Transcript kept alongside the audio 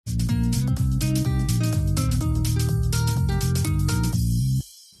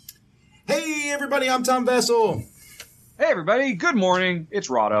everybody, I'm Tom Vessel. Hey, everybody, good morning. It's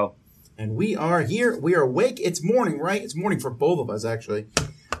Rado. And we are here. We are awake. It's morning, right? It's morning for both of us, actually.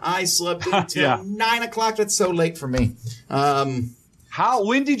 I slept until 9 o'clock. That's so late for me. When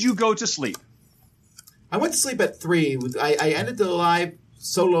did you go to sleep? I went to sleep at 3. I ended the live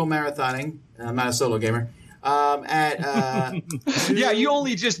solo marathoning. I'm not a solo gamer. Yeah, you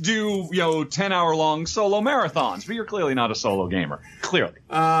only just do 10-hour-long solo marathons, but you're clearly not a solo gamer. Clearly.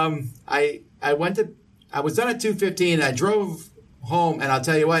 I was done at 2:15. And I drove home, and I'll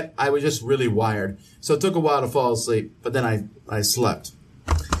tell you what, I was just really wired. So it took a while to fall asleep, but then I slept.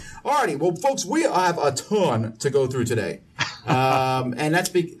 Alrighty, well, folks, we have a ton to go through today, and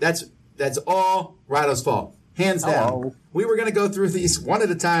that's all Rado's fault, hands down. Hello. We were going to go through these one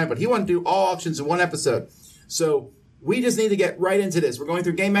at a time, but he wanted to do all auctions in one episode. So we just need to get right into this. We're going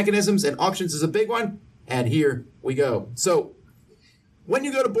through game mechanisms, and auctions is a big one, and here we go. So when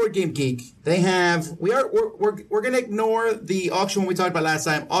you go to Board Game Geek, they have we're going to ignore the auction we talked about last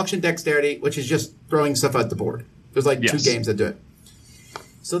time, Auction Dexterity, which is just throwing stuff at the board. There's like 2 games that do it.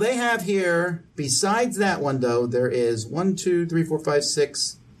 So they have here, besides that one though, there is 1, 2, 3, 4, 5,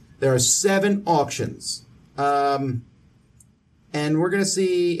 6. There are 7 auctions. And we're going to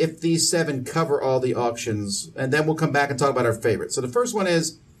see if these 7 cover all the auctions, and then we'll come back and talk about our favorites. So the first one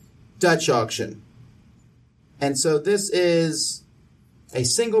is Dutch auction. And so this is a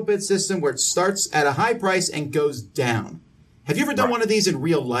single bid system where it starts at a high price and goes down. Have you ever done one of these in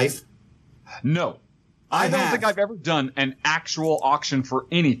real life? No. I don't think I've ever done an actual auction for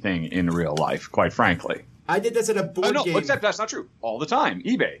anything in real life, quite frankly. I did this at a board game. Except that's not true. All the time.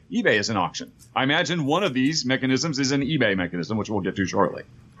 eBay. eBay is an auction. I imagine one of these mechanisms is an eBay mechanism, which we'll get to shortly.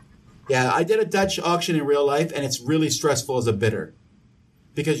 Yeah, I did a Dutch auction in real life, and it's really stressful as a bidder.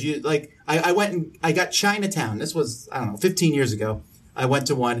 Because I went and I got Chinatown. This was, 15 years ago. I went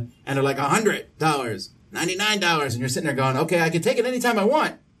to one, and they're like $100, $99, and you're sitting there going, okay, I can take it anytime I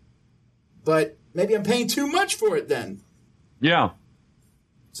want. But maybe I'm paying too much for it then. Yeah.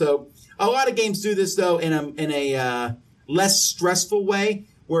 So a lot of games do this, though, in a less stressful way,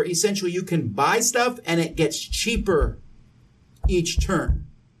 where essentially you can buy stuff and it gets cheaper each turn.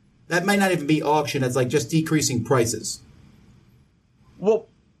 That might not even be auction. It's like just decreasing prices. Well,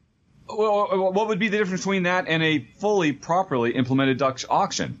 what would be the difference between that and a fully, properly implemented Dutch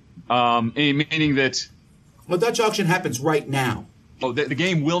auction? Meaning that... Well, Dutch auction happens right now. Oh, the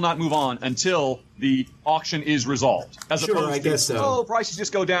game will not move on until the auction is resolved. As sure, opposed I guess to, so. Prices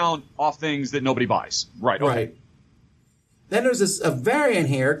just go down off things that nobody buys. Right. Okay. Right. Then there's a variant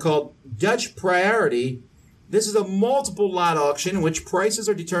here called Dutch Priority. This is a multiple lot auction in which prices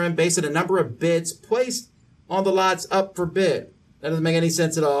are determined based on the number of bids placed on the lots up for bid. That doesn't make any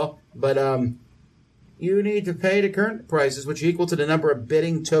sense at all, but you need to pay the current prices, which are equal to the number of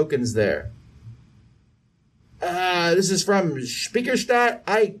bidding tokens there. This is from Spiekerstadt.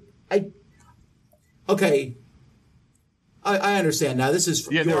 Okay. I understand now. This is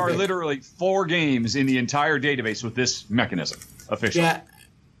from there are literally 4 games in the entire database with this mechanism officially. Yeah.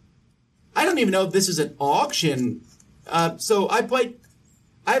 I don't even know if this is an auction. So I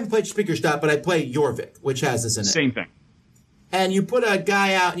haven't played Spiekerstadt, but I play Jorvik, which has this in it. Same thing. And you put a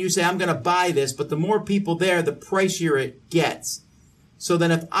guy out and you say, I'm going to buy this, but the more people there, the pricier it gets. So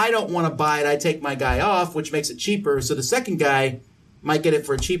then if I don't want to buy it, I take my guy off, which makes it cheaper. So the second guy might get it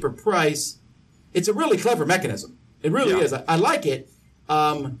for a cheaper price. It's a really clever mechanism. It really is. I like it.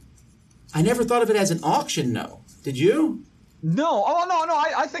 I never thought of it as an auction, though. Did you? No. Oh, no.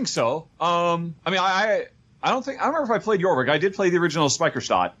 I think so. I don't remember if I played Jorvik. I did play the original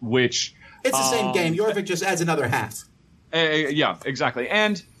Spiekerstadt, which... It's the same game. Jorvik just adds another half. Yeah, exactly.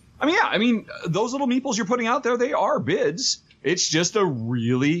 And, those little meeples you're putting out there, they are bids. It's just a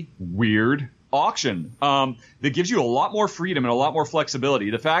really weird auction that gives you a lot more freedom and a lot more flexibility.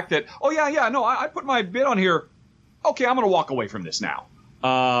 The fact that, I put my bid on here. Okay, I'm going to walk away from this now.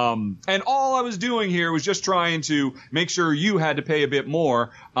 And all I was doing here was just trying to make sure you had to pay a bit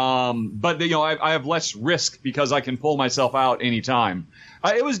more. But I have less risk because I can pull myself out anytime.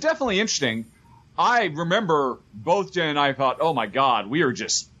 It was definitely interesting. I remember both Jen and I thought, oh my God, we are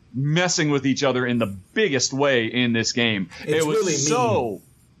just messing with each other in the biggest way in this game. It was really mean.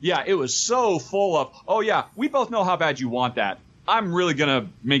 Yeah, it was so full of, we both know how bad you want that. I'm really going to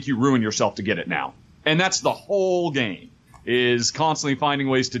make you ruin yourself to get it now. And that's the whole game, is constantly finding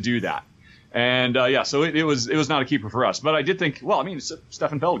ways to do that. And, so it was not a keeper for us. But I did think, it's a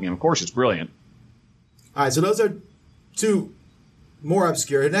Stefan Feld game. Of course, it's brilliant. All right, so those are 2 more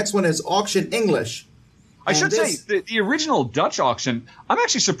obscure. The next one is Auction English. I should say, the original Dutch auction, I'm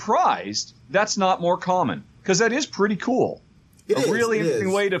actually surprised that's not more common, because that is pretty cool. Really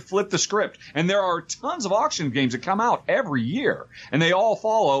interesting way to flip the script. And there are tons of auction games that come out every year, and they all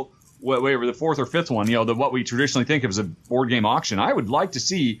follow whatever the fourth or fifth one, what we traditionally think of as a board game auction. I would like to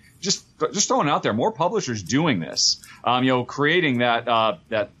see, just throwing it out there, more publishers doing this, creating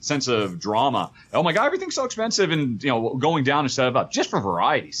that sense of drama. Oh my God, everything's so expensive, and going down instead of up, just for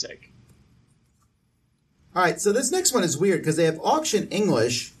variety's sake. All right, so this next one is weird because they have auction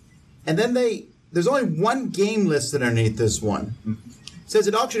English, and then there's only one game listed underneath this one. It says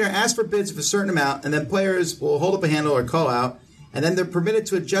an auctioneer asks for bids of a certain amount, and then players will hold up a handle or call out, and then they're permitted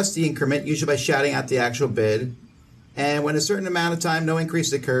to adjust the increment, usually by shouting out the actual bid. And when a certain amount of time no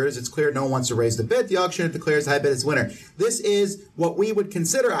increase occurs, it's clear no one wants to raise the bid. The auctioneer declares the high bid as winner. This is what we would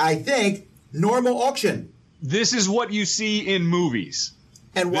consider, I think, normal auction. This is what you see in movies.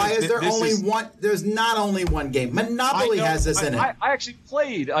 And why is there only one? There's not only one game. Monopoly has this in it. I actually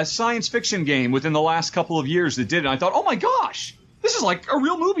played a science fiction game within the last couple of years that did it. And I thought, oh my gosh, this is like a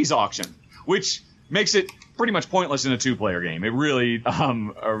real movies auction, which makes it pretty much pointless in a two-player game. It really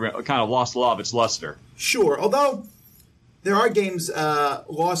kind of lost a lot of its luster. Sure, although there are games,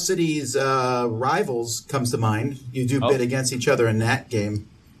 Lost Cities Rivals comes to mind. You do bid against each other in that game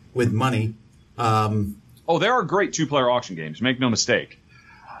with money. There are great two-player auction games, make no mistake.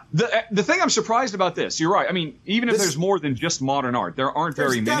 The thing I'm surprised about this, you're right. I mean, even if there's more than just modern art, there aren't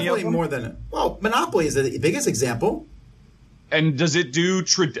very many of them. More than Monopoly is the biggest example. And does it do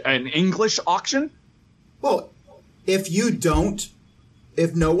an English auction? Well, if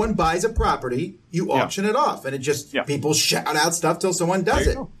no one buys a property, you auction it off, and it just people shout out stuff till someone does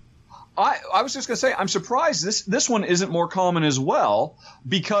it. I was just going to say, I'm surprised this one isn't more common as well,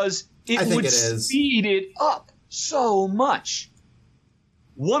 because it would speed it up so much.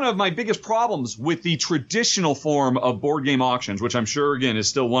 One of my biggest problems with the traditional form of board game auctions, which I'm sure, again, is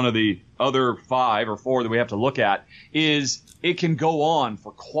still one of the other 5 or 4 that we have to look at, is it can go on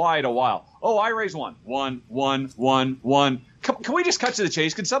for quite a while. Oh, I raise one. Can we just cut to the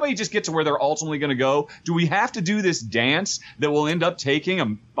chase? Can somebody just get to where they're ultimately going to go? Do we have to do this dance that will end up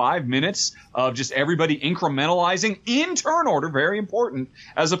taking 5 minutes of just everybody incrementalizing in turn order, very important,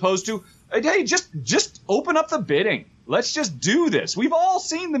 as opposed to, hey, just open up the bidding. Let's just do this. We've all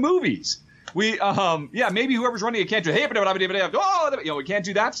seen the movies. Maybe whoever's running it can't do, we can't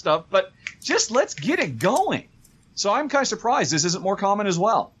do that stuff, but just let's get it going. So I'm kind of surprised this isn't more common as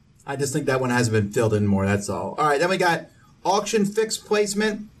well. I just think that one hasn't been filled in more, that's all. All right, then we got auction fixed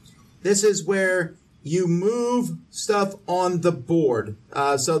placement. This is where you move stuff on the board.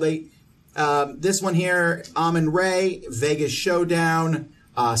 This one here, Amun-Re, Vegas Showdown,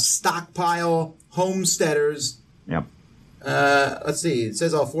 Stockpile, Homesteaders. Yep. Let's see. It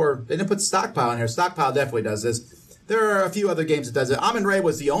says all 4. They didn't put Stockpile in here. Stockpile definitely does this. There are a few other games that does it. Amun-Re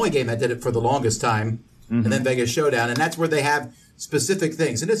was the only game that did it for the longest time. Mm-hmm. And then Vegas Showdown. And that's where they have specific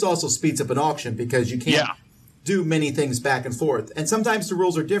things. And this also speeds up an auction because you can't do many things back and forth. And sometimes the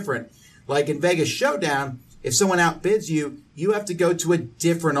rules are different. Like in Vegas Showdown, if someone outbids you, you have to go to a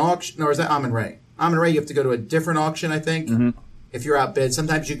different auction. Or is that Amun-Re? Amun-Re, you have to go to a different auction, I think, if you're outbid.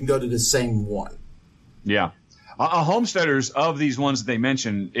 Sometimes you can go to the same one. Yeah. Homesteaders, of these ones that they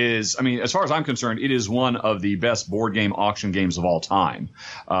mentioned, is, I mean, as far as I'm concerned, it is one of the best board game auction games of all time.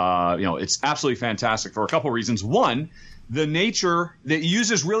 It's absolutely fantastic for a couple reasons. One, the nature that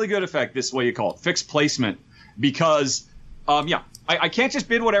uses really good effect, this way you call it, fixed placement, because, I can't just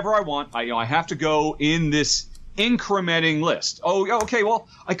bid whatever I want. I have to go in this incrementing list. Oh, okay, well,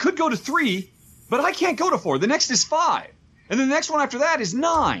 I could go to 3, but I can't go to 4. The next is 5. And then the next one after that is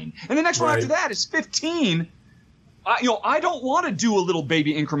 9. And the next one after that is 15. I don't want to do a little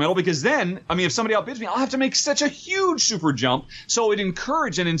baby incremental because then, if somebody outbids me, I'll have to make such a huge super jump. So it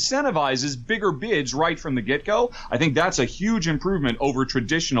encourages and incentivizes bigger bids right from the get-go. I think that's a huge improvement over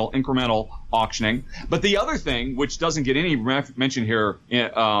traditional incremental auctioning. But the other thing, which doesn't get any mention here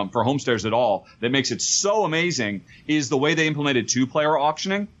for Homesteaders at all, that makes it so amazing is the way they implemented two-player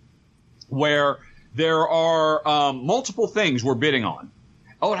auctioning, where there are multiple things we're bidding on.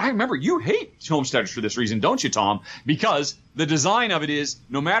 Oh, and I remember you hate Homesteaders for this reason, don't you, Tom? Because the design of it is,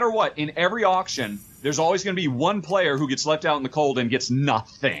 no matter what, in every auction, there's always going to be one player who gets left out in the cold and gets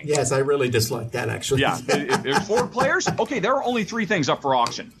nothing. Yes, I really dislike that, actually. Yeah, if there's 4 players, okay, there are only 3 things up for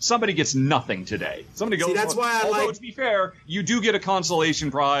auction. Somebody gets nothing today. Somebody goes. See, that's why although, to be fair, you do get a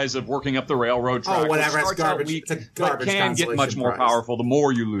consolation prize of working up the railroad track. Oh, whatever, it's garbage. It's a garbage can get much more powerful the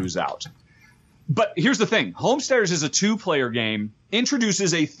more you lose out. But here's the thing. Homesteaders is a 2-player game,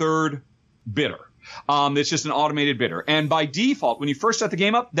 introduces a 3rd bidder. It's just an automated bidder. And by default, when you first set the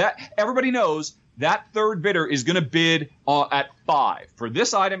game up, that everybody knows that 3rd bidder is going to bid at 5. For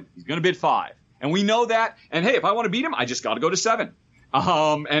this item, he's going to bid 5. And we know that. And hey, if I want to beat him, I just got to go to 7.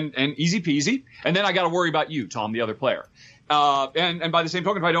 And easy peasy. And then I got to worry about you, Tom, the other player. And by the same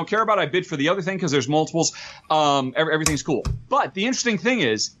token, if I don't care about it, I bid for the other thing because there's multiples. Everything's cool. But the interesting thing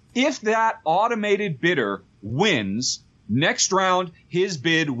is, if that automated bidder wins, next round, his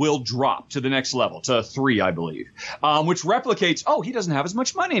bid will drop to the next level, to 3, I believe, which replicates, he doesn't have as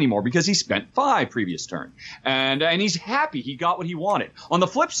much money anymore because he spent 5 previous turn. And he's happy he got what he wanted. On the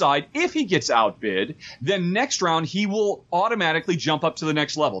flip side, if he gets outbid, then next round, he will automatically jump up to the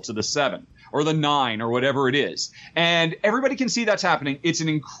next level, to the 7 or the 9 or whatever it is. And everybody can see that's happening. It's an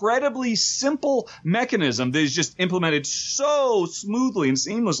incredibly simple mechanism that is just implemented so smoothly and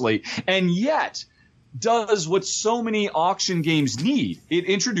seamlessly. And yet does what so many auction games need. It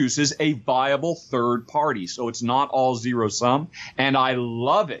introduces a viable third party, so it's not all zero sum, and I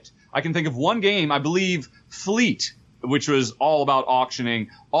love it. I can think of one game, I believe Fleet, which was all about auctioning,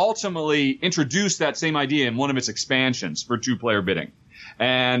 ultimately introduced that same idea in one of its expansions for 2-player bidding.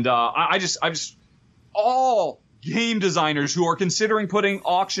 And I just all game designers who are considering putting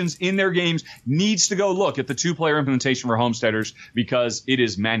auctions in their games needs to go look at the 2-player implementation for Homesteaders because it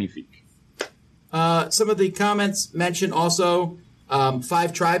is magnifique. Some of the comments mention also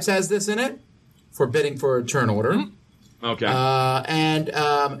 5 Tribes has this in it for bidding for a turn order. Mm-hmm. Okay. And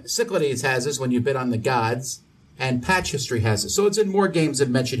Cyclades has this when you bid on the gods. And Patch History has this. So it's in more games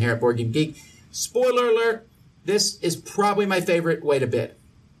than mentioned here at Board Game Geek. Spoiler alert, this is probably my favorite way to bid.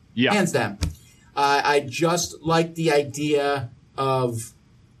 Yeah. Hands down. I just like the idea of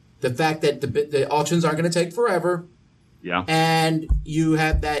the fact that the auctions aren't going to take forever. Yeah. And you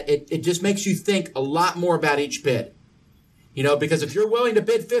have that, it just makes you think a lot more about each bid. Because if you're willing to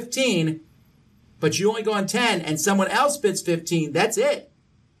bid 15, but you only go on 10 and someone else bids 15, that's it.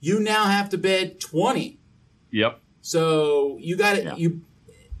 You now have to bid 20. Yep. So you got it. Yeah.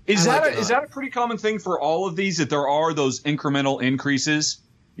 Is that a pretty common thing for all of these, that there are those incremental increases?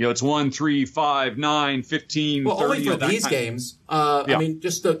 It's 1, 3, 5, 9, 15, well, 30. Only for these games. Yeah. I mean,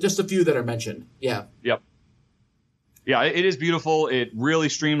 just a few that are mentioned. Yeah. Yep. Yeah, it is beautiful. It really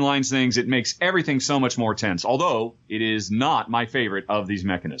streamlines things. It makes everything so much more tense, although it is not my favorite of these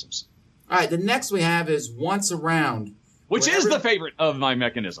mechanisms. All right, the next we have is Once Around. Which is the favorite of my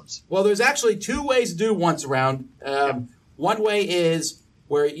mechanisms. Well, there's actually 2 ways to do Once Around. One way is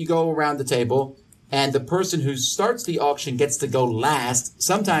where you go around the table, and the person who starts the auction gets to go last.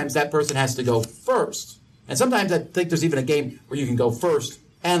 Sometimes that person has to go first. And sometimes I think there's even a game where you can go first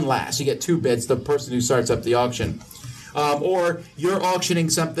and last. You get 2 bids, the person who starts up the auction. Or you're auctioning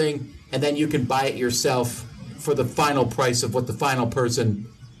something, and then you can buy it yourself for the final price of what the final person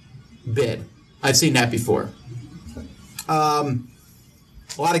bid. I've seen that before. A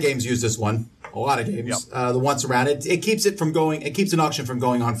lot of games use this one. A lot of games. Yep. The Once Around. It keeps an auction from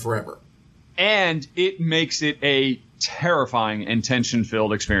going on forever. And it makes it a terrifying and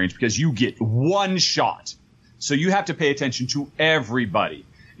tension-filled experience because you get one shot. So you have to pay attention to everybody.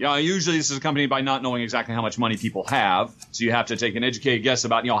 Usually this is accompanied by not knowing exactly how much money people have. So you have to take an educated guess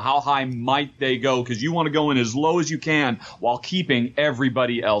about, how high might they go, because you want to go in as low as you can while keeping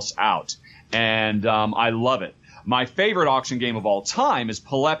everybody else out. And I love it. My favorite auction game of all time is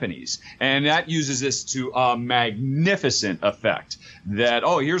Peloponnese, and that uses this to a magnificent effect. That,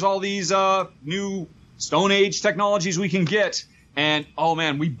 here's all these new Stone Age technologies we can get, and,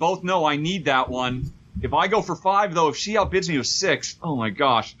 man, we both know I need that one. If I go for 5, though, if she outbids me with 6, oh my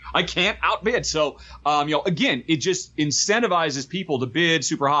gosh, I can't outbid. So, again, it just incentivizes people to bid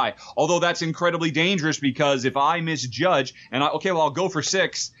super high. Although that's incredibly dangerous because if I misjudge and I'll go for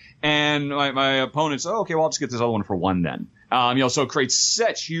 6, and my opponent's, I'll just get this other one for 1 then. So it creates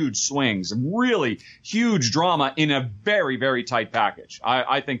such huge swings, really huge drama in a very, very tight package.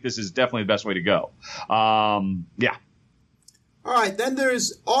 I think this is definitely the best way to go. Yeah. All right, then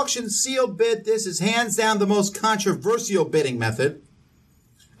there's auction sealed bid. This is hands down the most controversial bidding method,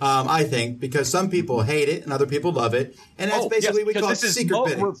 I think, because some people hate it and other people love it. And that's basically we call it secret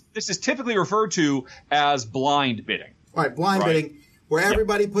bidding. This is typically referred to as blind bidding. All right, blind bidding, where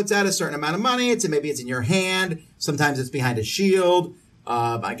everybody puts out a certain amount of money. Maybe it's in your hand. Sometimes it's behind a shield.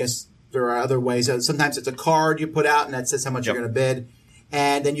 I guess there are other ways. Sometimes it's a card you put out, and that says how much you're going to bid.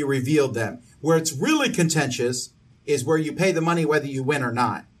 And then you reveal them. Where it's really contentious is where you pay the money whether you win or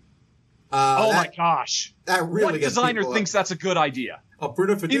not. My gosh. That really what designer thinks that's a good idea?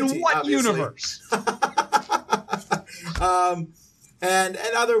 Bruno Fiduti, in what obviously. Universe? And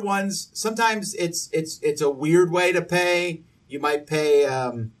other ones, sometimes it's a weird way to pay. You might pay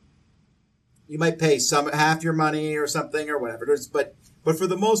half your money or something or whatever. But for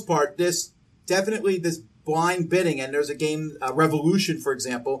the most part, this blind bidding, and there's a game, Revolution, for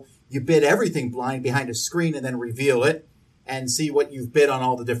example, you bid everything blind behind a screen and then reveal it and see what you've bid on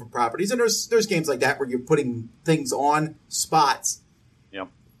all the different properties. And there's games like that where you're putting things on spots. Yep.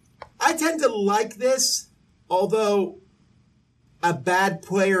 I tend to like this, although a bad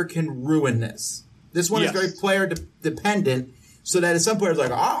player can ruin this. This one is very player dependent, so that if some player's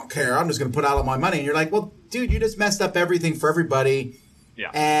like, I don't care, I'm just going to put out all my money. And you're like, well, dude, you just messed up everything for everybody.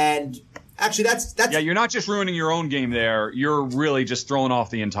 Yeah. And actually, that's yeah, you're not just ruining your own game there. You're really just throwing off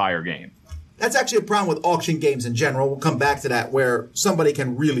the entire game. That's actually a problem with auction games in general. We'll come back to that, where somebody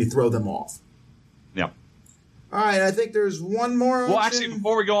can really throw them off. Yeah. All right, I think there's one more auction. Well, actually,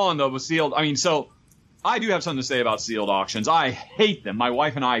 before we go on, though, with sealed, so I do have something to say about sealed auctions. I hate them. My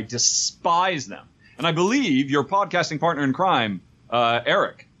wife and I despise them. And I believe your podcasting partner in crime,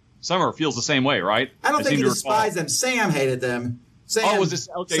 Eric Summer, feels the same way, right? I don't think he despised them. Sam hated them.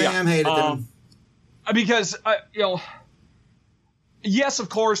 Sam hated them. Because, yes, of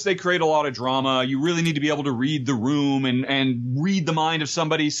course, they create a lot of drama. You really need to be able to read the room and read the mind of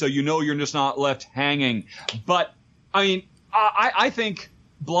somebody so you know you're just not left hanging. But, I think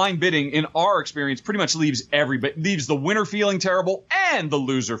blind bidding, in our experience, pretty much leaves the winner feeling terrible and the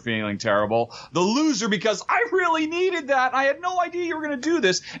loser feeling terrible. The loser because I really needed that. I had no idea you were going to do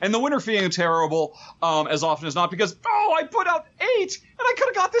this. And the winner feeling terrible as often as not because, I put out 8 and I could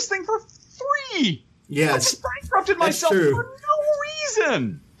have got this thing for 3. Yes. I just bankrupted myself for no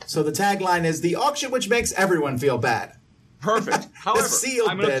reason. So the tagline is the auction which makes everyone feel bad. Perfect. However,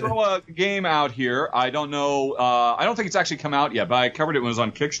 I'm going to throw a game out here. I don't know. I don't think it's actually come out yet, but I covered it when it was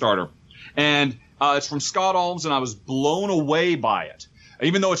on Kickstarter. And it's from Scott Alms, and I was blown away by it,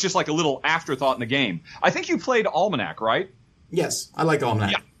 even though it's just like a little afterthought in the game. I think you played Almanac, right? Yes, I like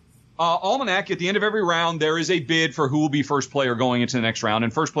Almanac. Yeah. Almanac, at the end of every round, there is a bid for who will be first player going into the next round,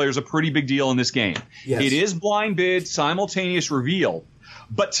 and first player is a pretty big deal in this game. Yes. It is blind bid, simultaneous reveal,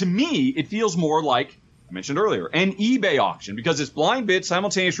 but to me, it feels more like, I mentioned earlier, an eBay auction, because it's blind bid,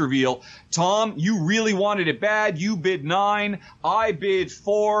 simultaneous reveal. Tom, you really wanted it bad. You bid 9, I bid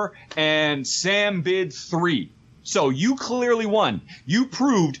 4, and Sam bid 3. So you clearly won. You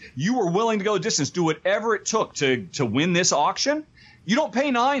proved you were willing to go the distance, do whatever it took to win this auction. You don't pay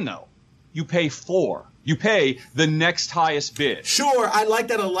 9, though. You pay 4. You pay the next highest bid. Sure, I like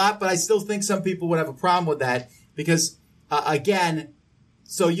that a lot, but I still think some people would have a problem with that because, again,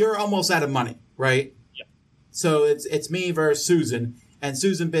 so you're almost out of money, right? Yeah. So it's me versus Susan, and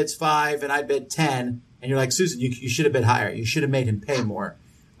Susan bids 5 and I bid 10, and you're like, Susan, you should have bid higher. You should have made him pay more.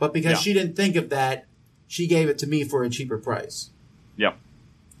 But because she didn't think of that, she gave it to me for a cheaper price. Yeah.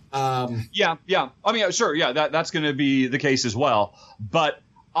 Yeah. I mean, sure. Yeah, that's going to be the case as well. But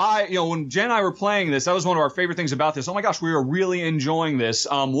when Jen and I were playing this, that was one of our favorite things about this. Oh my gosh, we were really enjoying this.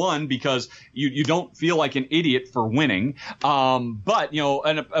 One, because you don't feel like an idiot for winning. But,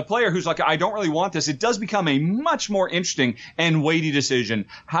 and a player who's like, I don't really want this, it does become a much more interesting and weighty decision.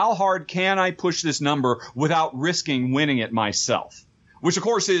 How hard can I push this number without risking winning it myself? Which, of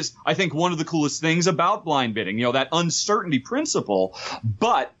course, is, I think, one of the coolest things about blind bidding, that uncertainty principle.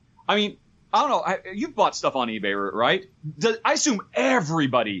 But, I mean, I don't know. You've bought stuff on eBay, right? I assume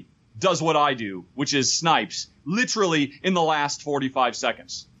everybody does what I do, which is snipes, literally in the last 45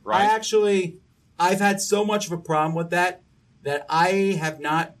 seconds, right? I've had so much of a problem with that I have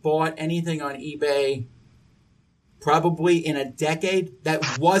not bought anything on eBay probably in a decade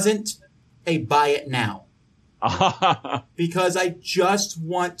that wasn't a buy it now. Because I just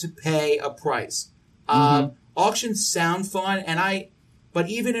want to pay a price. Auctions sound fun, but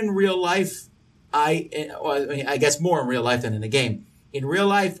even in real life, I guess more in real life than in a game. In real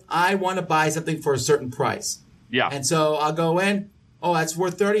life, I want to buy something for a certain price. Yeah. And so I'll go in, that's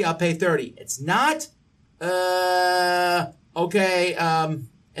worth 30, I'll pay 30. It's not, okay, and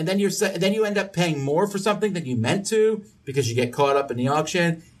then you end up paying more for something than you meant to because you get caught up in the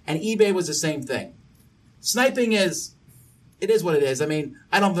auction. And eBay was the same thing. Sniping it is what it is. I mean,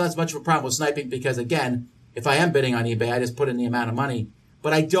 I don't have as much of a problem with sniping because, again, if I am bidding on eBay, I just put in the amount of money.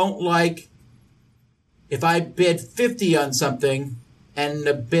 But I don't like if I bid 50 on something and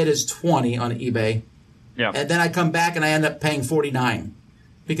the bid is 20 on eBay. Yeah. And then I come back and I end up paying 49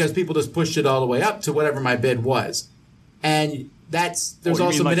 because people just pushed it all the way up to whatever my bid was. And there's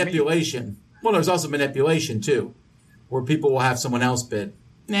also manipulation. Well, there's also manipulation too, where people will have someone else bid.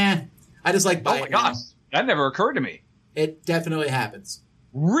 Nah, I just like buying. Oh my gosh. That never occurred to me. It definitely happens.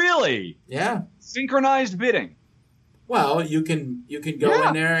 Really? Yeah. Synchronized bidding. Well, you can go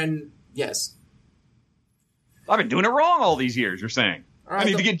in there and yes. I've been doing it wrong all these years, you're saying. Right, I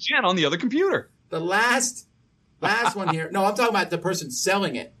need to get Jen on the other computer. The last one here. No, I'm talking about the person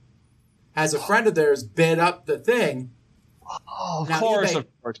selling it. has a friend of theirs bid up the thing. Oh, of Now, course.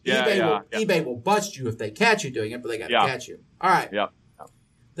 eBay will bust you if they catch you doing it, but they got to catch you. All right. Yeah.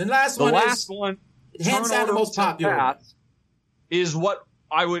 The last one, hands down the most popular. Is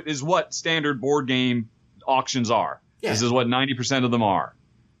what standard board game auctions are. Yeah. This is what 90% of them are.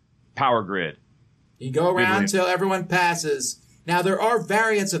 Power Grid. You go around till everyone passes. Now, there are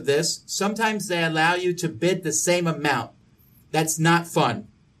variants of this. Sometimes they allow you to bid the same amount. That's not fun.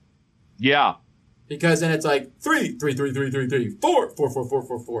 Yeah. Because then it's like 3, 3, 3, 3, 3, 3, 4, 4, 4, 4,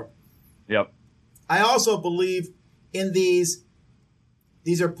 4, 4. Yep. I also believe in these.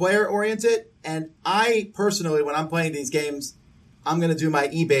 These are player-oriented, and I personally, when I'm playing these games, I'm going to do my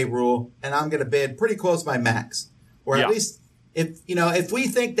eBay rule, and I'm going to bid pretty close to my max. Or at least, if we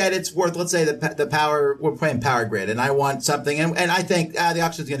think that it's worth, let's say we're playing Power Grid, and I want something, and I think the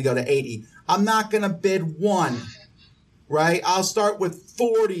auction's going to go to 80. I'm not going to bid 1, right? I'll start with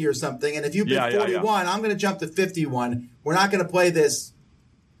 40 or something, and if you bid 41, I'm going to jump to 51. We're not going to play this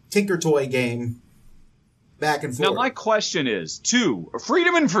Tinker Toy game back and forth. Now, my question is,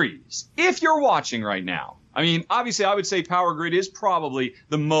 Freedom and Freeze, if you're watching right now, I mean, obviously, I would say Power Grid is probably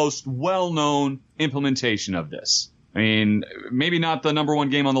the most well-known implementation of this. I mean, maybe not the number one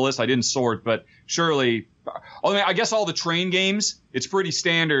game on the list. I didn't sort, but surely, I guess all the train games, it's pretty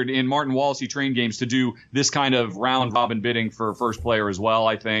standard in Martin Wallacey train games to do this kind of round-robin bidding for first player as well,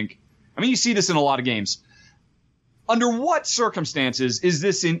 I think. I mean, you see this in a lot of games. Under what circumstances is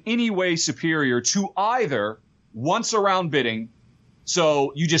this in any way superior to either once-around bidding,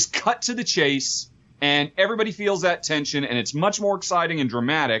 so you just cut to the chase, and everybody feels that tension, and it's much more exciting and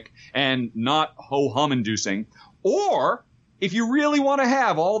dramatic and not ho-hum inducing. Or, if you really want to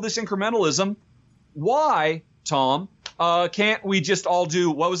have all this incrementalism, why, Tom, can't we just all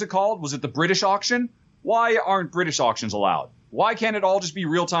do, what was it called? Was it the British auction? Why aren't British auctions allowed? Why can't it all just be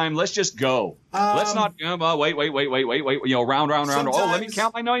real time? Let's just go. Let's not, wait. Round. Oh, let me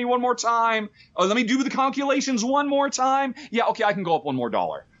count my money one more time. Oh, let me do the calculations one more time. Yeah, okay, I can go up $1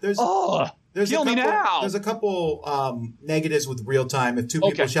 more. Kill me now. There's a couple negatives with real time. If two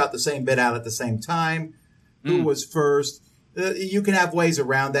people shout the same bid out at the same time, who was first? You can have ways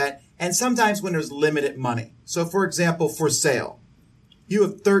around that. And sometimes when there's limited money. So, for example, for sale, you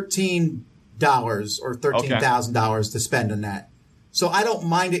have $13 or $13,000 to spend on that. So I don't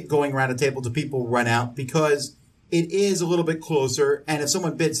mind it going around a table till people run out because it is a little bit closer. And if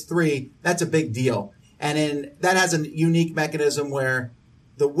someone bids 3, that's a big deal. And that has a unique mechanism where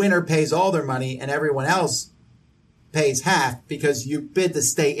the winner pays all their money and everyone else pays half because you bid to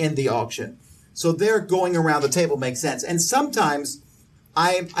stay in the auction. So their going around the table makes sense. And sometimes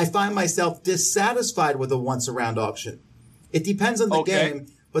I find myself dissatisfied with a once-around auction. It depends on the game,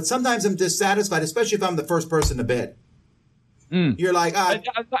 but sometimes I'm dissatisfied, especially if I'm the first person to bid. You're like, that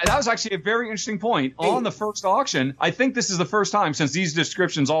was actually a very interesting point. On the first auction, I think this is the first time since these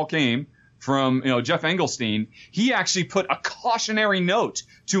descriptions all came from Jeff Engelstein. He actually put a cautionary note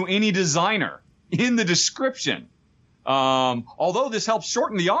to any designer in the description. Although this helps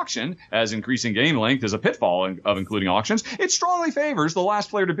shorten the auction, as increasing game length is a pitfall of including auctions, it strongly favors the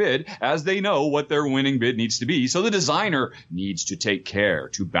last player to bid, as they know what their winning bid needs to be. So the designer needs to take care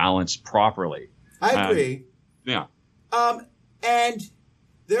to balance properly. I agree. And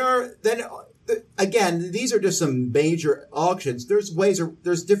again, these are just some major auctions. There's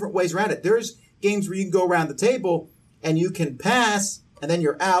different ways around it. There's games where you can go around the table and you can pass and then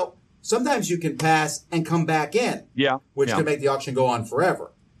you're out. Sometimes you can pass and come back in, which can make the auction go on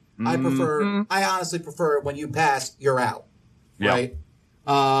forever. I honestly prefer when you pass, you're out, right?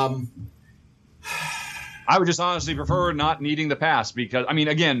 I would just honestly prefer not needing the pass because, I mean,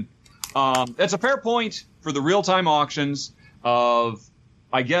 again, that's a fair point for the real-time auctions of,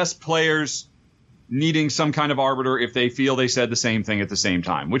 I guess, players needing some kind of arbiter if they feel they said the same thing at the same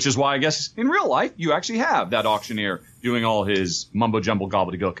time, which is why I guess in real life you actually have that auctioneer doing all his mumbo-jumbo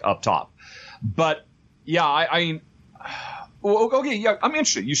gobbledygook up top. But, I'm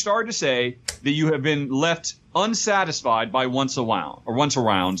interested. You started to say that you have been left unsatisfied by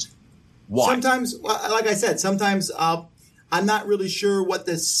once-arounds. Why? Sometimes, like I said, I'm not really sure what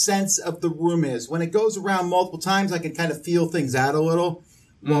the sense of the room is. When it goes around multiple times, I can kind of feel things out a little.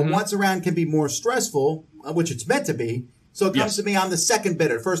 Well, once around can be more stressful, which it's meant to be. So it comes to me, I'm the second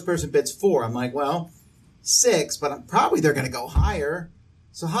bidder. First person bids 4. I'm like, well, 6, but they're going to go higher.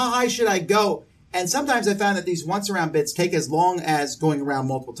 So how high should I go? And sometimes I found that these once around bids take as long as going around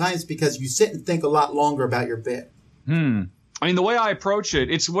multiple times because you sit and think a lot longer about your bid. I mean, the way I approach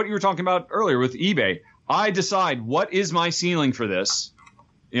it, it's what you were talking about earlier with eBay. I decide what is my ceiling for this.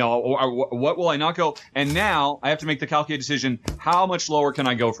 Or what will I not go? And now I have to make the calculated decision, how much lower can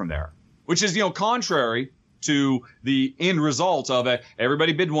I go from there? which is, contrary to the end result of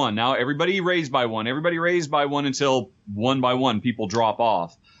everybody bid one. Now everybody raised by one. Everybody raised by one until one by one people drop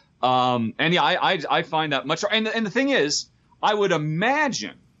off. I find that much. And the thing is, I would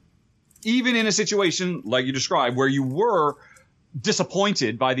imagine, even in a situation like you described, where you were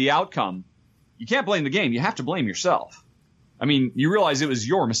disappointed by the outcome, you can't blame the game. You have to blame yourself. I mean, you realize it was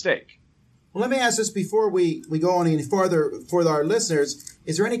your mistake. Well, let me ask this before we go on any farther for our listeners.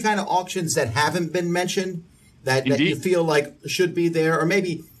 Is there any kind of auctions that haven't been mentioned that you feel like should be there? Or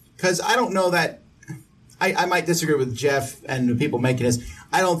maybe, because I don't know that, I might disagree with Jeff and the people making this.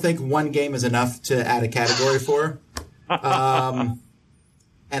 I don't think one game is enough to add a category for.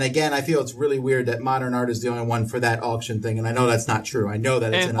 And again, I feel it's really weird that Modern Art is the only one for that auction thing. And I know that's not true. I know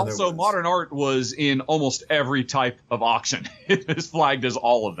that it's in other ones. And also, Modern Art was in almost every type of auction. It is flagged as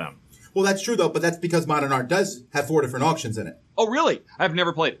all of them. Well, that's true, though, but that's because Modern Art does have 4 different auctions in it. Oh, really? I've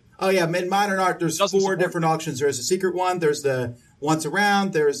never played it. Oh, yeah. In Modern Art, there's 4 different auctions. There's a secret one. There's the once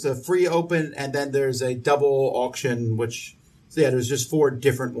around. There's the free open. And then there's a double auction, there's just 4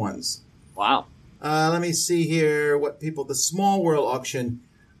 different ones. Wow. Let me see here the Small World auction.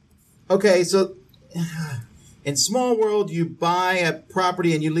 Okay, so in Small World, you buy a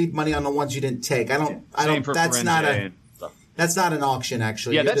property and you leave money on the ones you didn't take. That's not an auction,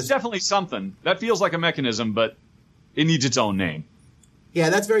 actually. Yeah, that's definitely something. That feels like a mechanism, but it needs its own name. Yeah,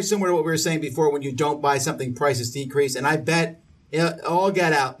 that's very similar to what we were saying before when you don't buy something, prices decrease. And I bet all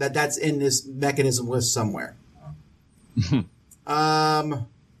get out that's in this mechanism list somewhere.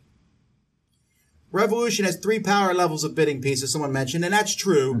 Revolution has 3 power levels of bidding pieces, someone mentioned, and that's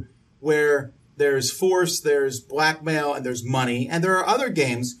true, where there's force, there's blackmail, and there's money. And there are other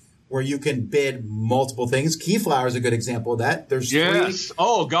games where you can bid multiple things. Keyflower is a good example of that. There's 3.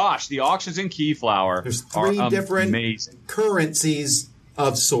 Oh, gosh, the auctions in Keyflower There's 3 different currencies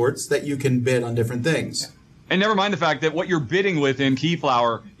of sorts that you can bid on different things. And never mind the fact that what you're bidding with in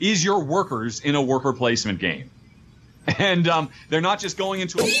Keyflower is your workers in a worker placement game. And they're not just going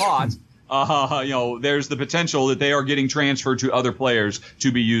into a pot. There's the potential that they are getting transferred to other players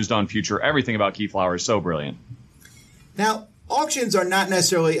to be used on future. Everything about Keyflower is so brilliant. Now, auctions are not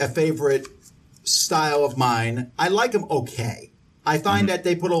necessarily a favorite style of mine. I like them okay. I find that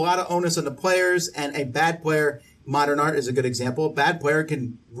they put a lot of onus on the players, and a bad player, Modern Art is a good example, a bad player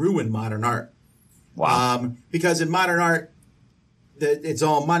can ruin Modern Art. Wow. Because in Modern Art, it's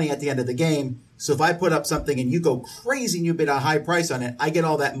all money at the end of the game. So if I put up something and you go crazy and you bid a high price on it, I get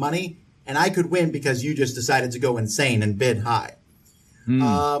all that money. And I could win because you just decided to go insane and bid high.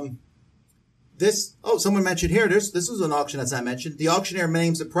 Someone mentioned here, this is an auction that's not mentioned. The auctioneer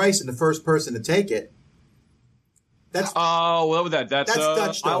names the price and the first person to take it. That's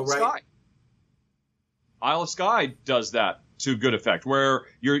Dutch, though, right? Sky. Isle of Skye does that to good effect, where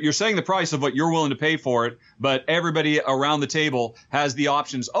you're saying the price of what you're willing to pay for it, but everybody around the table has the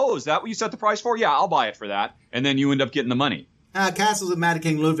options. Oh, is that what you set the price for? Yeah, I'll buy it for that. And then you end up getting the money. Castles of Mad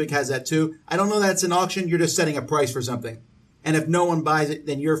King Ludwig has that too. I don't know that it's an auction. You're just setting a price for something. And if no one buys it,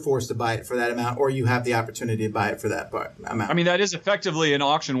 then you're forced to buy it for that amount, or you have the opportunity to buy it for that amount. I mean, that is effectively an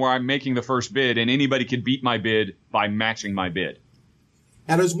auction where I'm making the first bid, and anybody can beat my bid by matching my bid.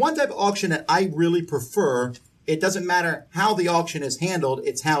 Now, there's one type of auction that I really prefer. It doesn't matter how the auction is handled.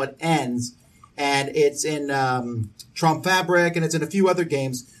 It's how it ends. And it's in Trump Fabric, and it's in a few other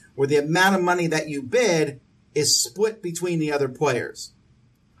games where the amount of money that you bid is split between the other players.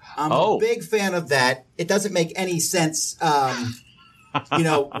 I'm a big fan of that. It doesn't make any sense,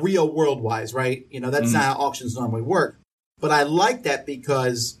 real world wise, right? That's not how auctions normally work. But I like that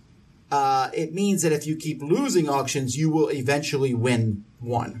because it means that if you keep losing auctions, you will eventually win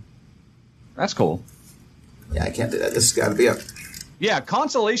one. That's cool. Yeah, I can't do that. This has got to be up. Yeah,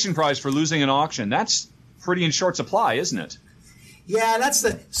 consolation prize for losing an auction. That's pretty in short supply, isn't it? Yeah, that's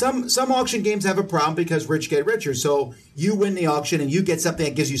some auction games have a problem because rich get richer. So you win the auction and you get something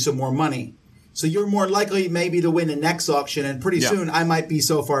that gives you some more money. So you're more likely maybe to win the next auction, and pretty soon I might be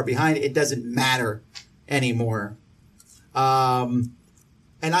so far behind it doesn't matter anymore. And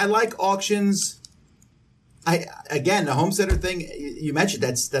I like auctions. The Homesteader thing you mentioned,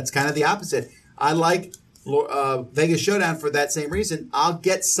 that's kind of the opposite. I like Vegas Showdown for that same reason. I'll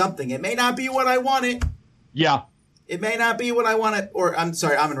get something. It may not be what I wanted. Yeah. It may not be what I wanted, or I'm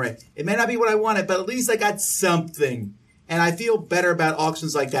sorry, I'm in Ray. It may not be what I wanted, but at least I got something. And I feel better about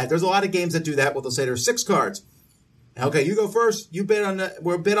auctions like that. There's a lot of games that do that where they'll say there's 6 cards. Okay, you go first. You bid on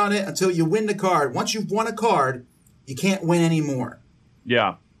we'll bid on it until you win the card. Once you've won a card, you can't win anymore.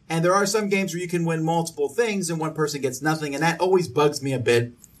 Yeah. And there are some games where you can win multiple things and one person gets nothing, and that always bugs me a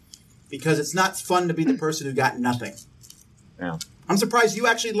bit because it's not fun to be the person who got nothing. Yeah. I'm surprised you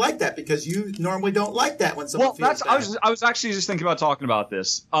actually like that because you normally don't like that when someone feels bad. I was actually just thinking about talking about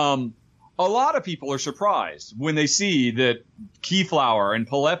this. A lot of people are surprised when they see that Keyflower and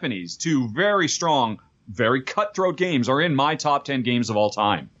Peloponnese, two very strong, very cutthroat games, are in my top 10 games of all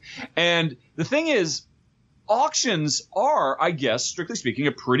time. And the thing is, auctions are, I guess, strictly speaking,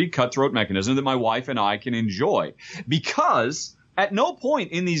 a pretty cutthroat mechanism that my wife and I can enjoy, because at no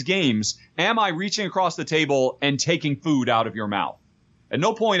point in these games am I reaching across the table and taking food out of your mouth. At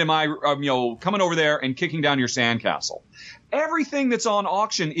no point am I, coming over there and kicking down your sandcastle. Everything that's on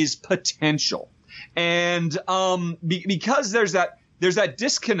auction is potential, and because there's that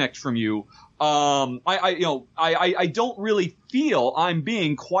disconnect from you. I don't really feel I'm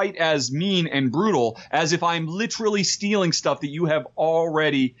being quite as mean and brutal as if I'm literally stealing stuff that you have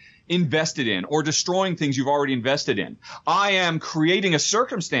already invested in or destroying things you've already invested in. I am creating a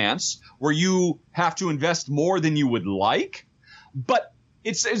circumstance where you have to invest more than you would like, but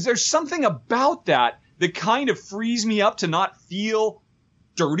there's something about that kind of frees me up to not feel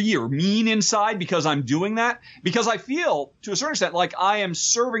dirty or mean inside because I'm doing that, because I feel to a certain extent like I am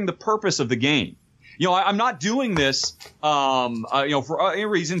serving the purpose of the game. I'm not doing this, for any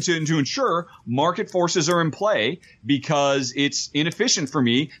reason to ensure market forces are in play, because it's inefficient for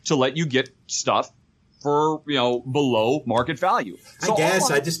me to let you get stuff for, below market value. So I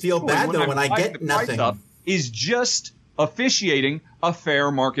guess I just feel bad though when I get nothing. Is just officiating a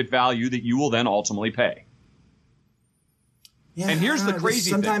fair market value that you will then ultimately pay. Yeah, and here's the crazy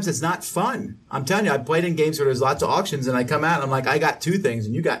thing. Sometimes it's not fun. I'm telling you, I played in games where there's lots of auctions, and I come out and I'm like, I got 2 things,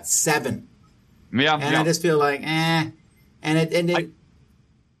 and you got 7. Yeah, and I just feel like, I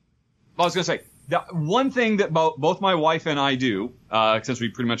was going to say, the one thing that both my wife and I do, since we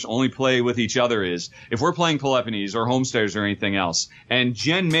pretty much only play with each other, is if we're playing Peloponnese or Homestayers or anything else, and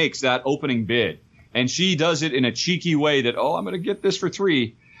Jen makes that opening bid, and she does it in a cheeky way that, I'm going to get this for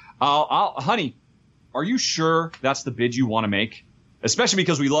 3. Honey, are you sure that's the bid you want to make? Especially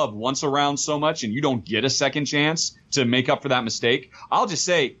because we love once around so much and you don't get a second chance to make up for that mistake. I'll just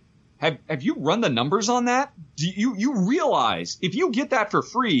say, have you run the numbers on that? Do you realize if you get that for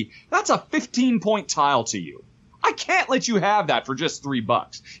free, that's a 15-point tile to you. I can't let you have that for just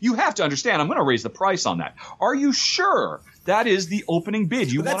 $3. You have to understand, I'm going to raise the price on that. Are you sure that is the opening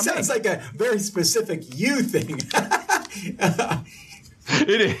bid you want to make? That sounds like a very specific you thing.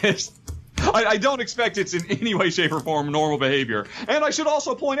 It is. I don't expect it's in any way, shape, or form normal behavior. And I should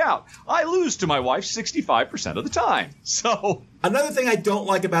also point out, I lose to my wife 65% of the time. So another thing I don't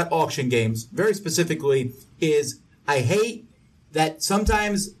like about auction games, very specifically, is I hate that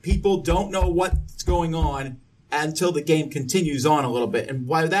sometimes people don't know what's going on until the game continues on a little bit. And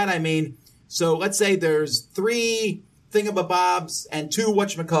by that I mean, so let's say there's 3 thingamabobs and 2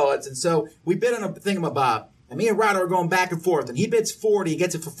 whatchamacallits, and so we bid on a thingamabob. And me and Ryder are going back and forth, and he bids 40, he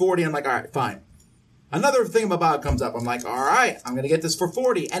gets it for 40, and I'm like, all right, fine. Another thingamabob comes up. I'm like, all right, I'm going to get this for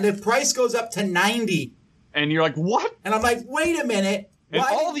 40. And the price goes up to 90. And you're like, what? And I'm like, wait a minute. And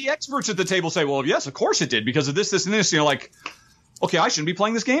all the experts at the table say, well, yes, of course it did, because of this, this, and this. And you're like, okay, I shouldn't be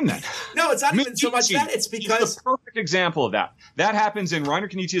playing this game then. No, it's not even so much that. It's because... It's the perfect example of that. That happens in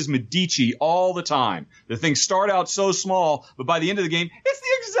Reiner Knizia's Medici all the time. The things start out so small, but by the end of the game, it's the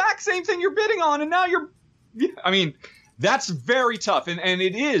exact same thing you're bidding on, and now you're... I mean, that's very tough, and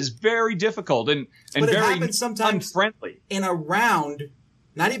it is very difficult and very unfriendly. In a round,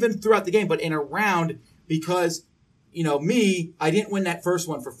 not even throughout the game, but in a round, because, I didn't win that first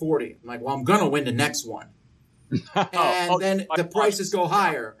one for 40. I'm like, well, I'm going to win the next one. And then the prices go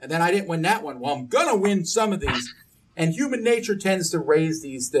higher. And then I didn't win that one. Well, I'm going to win some of these. And human nature tends to raise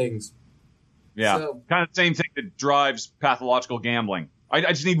these things. Yeah, so, kind of the same thing that drives pathological gambling. I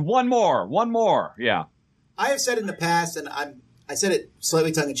just need one more. Yeah. I have said in the past, and I said it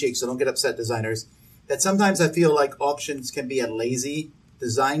slightly tongue-in-cheek, so don't get upset, designers, that sometimes I feel like auctions can be a lazy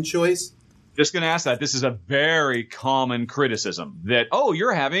design choice. Just going to ask that. This is a very common criticism that,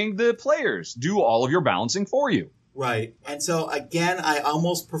 you're having the players do all of your balancing for you. Right. And so, again, I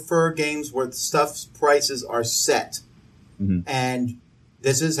almost prefer games where stuff's prices are set. Mm-hmm. And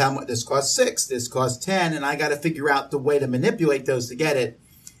this is how much this costs 6, this costs 10, and I got to figure out the way to manipulate those to get it.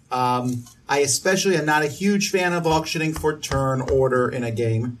 I especially am not a huge fan of auctioning for turn order in a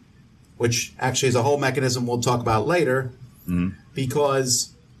game, which actually is a whole mechanism we'll talk about later,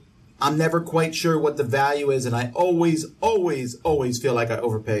 because I'm never quite sure what the value is, and I always feel like I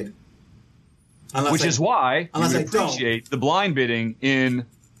overpaid. Which is why you appreciate the blind bidding in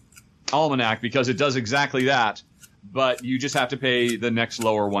Almanac, because it does exactly that, but you just have to pay the next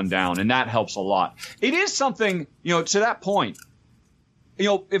lower one down, and that helps a lot. It is something, to that point,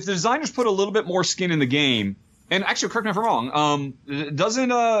 if the designers put a little bit more skin in the game And actually, correct me if I'm wrong. Doesn't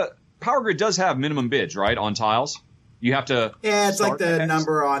Power Grid does have minimum bids, right, on tiles? You have to. Yeah, it's like the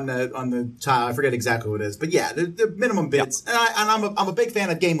number on the tile. I forget exactly what it is, but yeah, the minimum bids. Yep. And I'm a big fan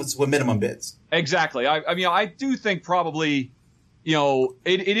of games with minimum bids. Exactly. I mean, I do think probably,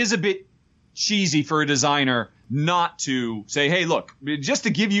 it is a bit cheesy for a designer not to say, hey, look, just to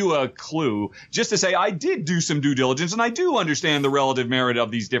give you a clue, just to say I did do some due diligence and I do understand the relative merit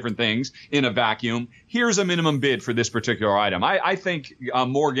of these different things in a vacuum. Here's a minimum bid for this particular item. I think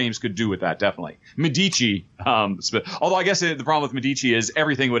more games could do with that, definitely. Medici, although I guess the problem with Medici is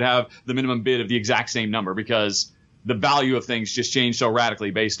everything would have the minimum bid of the exact same number because the value of things just change so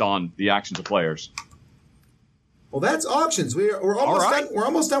radically based on the actions of players. Well, that's auctions. We're almost done. We're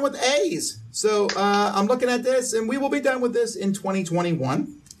almost done with A's. So I'm looking at this, and we will be done with this in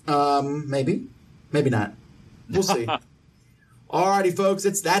 2021. Maybe not. We'll see. Alrighty, folks,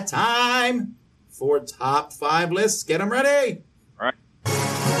 it's that time for top 5 lists. Get them ready. All right.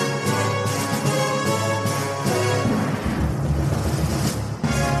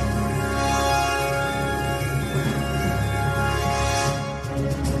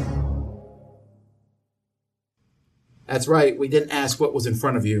 That's right. We didn't ask what was in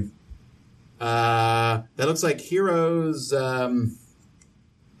front of you. That looks like Heroes,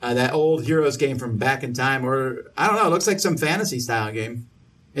 that old Heroes game from back in time, or I don't know. It looks like some fantasy style game.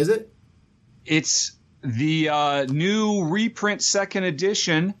 Is it? It's the new reprint second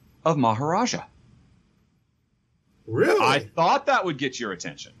edition of Maharaja. Really? I thought that would get your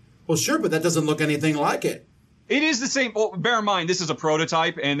attention. Well, sure, but that doesn't look anything like it. It is the same. Well, bear in mind, this is a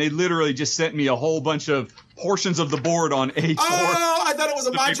prototype, and they literally just sent me a whole bunch of portions of the board on A4. Oh, I thought it was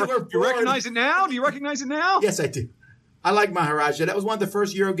a modular board. You recognize it now? Do you recognize it now? Yes, I do. I like Maharaja. That was one of the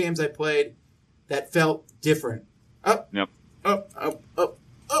first Euro games I played that felt different. Up, yep. Up.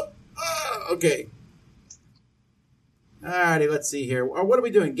 Okay. All righty, let's see here. What are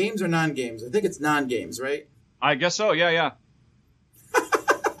we doing? Games or non-games? I think it's non-games, right? I guess so, yeah.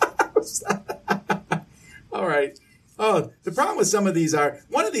 All right. Oh, the problem with some of these are,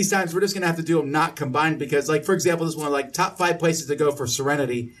 one of these times we're just going to have to do them not combined because, like, for example, this one, like, top 5 places to go for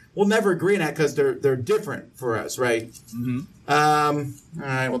Serenity. We'll never agree on that because they're different for us, right? Mm-hmm. All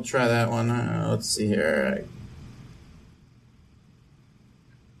right, we'll try that one. Let's see here.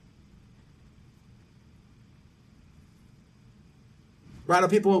 Rhino,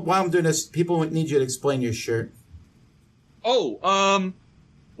 while I'm doing this, people need you to explain your shirt. Oh,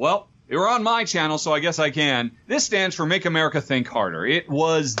 well, you're on my channel, so I guess I can. This stands for Make America Think Harder. It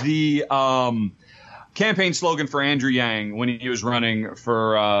was the campaign slogan for Andrew Yang when he was running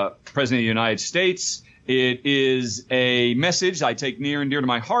for President of the United States. It is a message I take near and dear to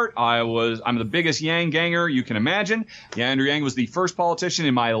my heart. I'm the biggest Yang ganger you can imagine. Andrew Yang was the first politician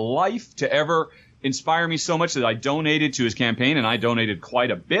in my life to ever inspire me so much that I donated to his campaign, and I donated quite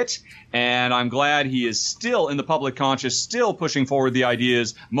a bit. And I'm glad he is still in the public conscious, still pushing forward the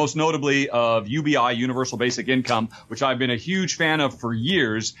ideas, most notably of UBI, Universal Basic Income, which I've been a huge fan of for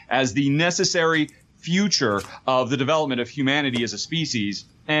years as the necessary future of the development of humanity as a species.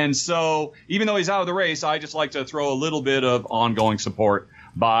 And so, even though he's out of the race, I just like to throw a little bit of ongoing support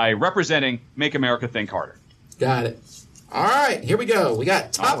by representing Make America Think Harder. Got it. All right, here we go. We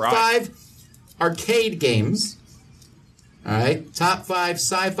got top 5 arcade games. All right. Top 5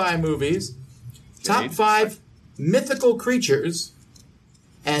 sci-fi movies. Top 5 mythical creatures.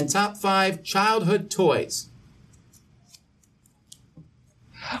 And top 5 childhood toys.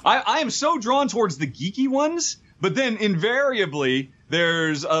 I am so drawn towards the geeky ones, but then invariably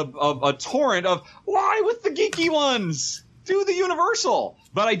there's a torrent of, why with the geeky ones? Do the Universal.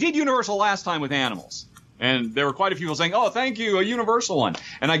 But I did Universal last time with animals. And there were quite a few people saying, oh, thank you, a Universal one.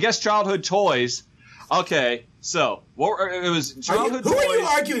 And I guess childhood toys. Okay, so it was childhood toys. Who are you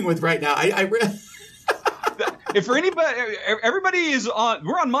arguing with right now? If for anybody, everybody is on.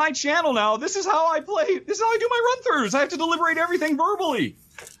 We're on my channel now. This is how I play. This is how I do my run-throughs. I have to deliberate everything verbally.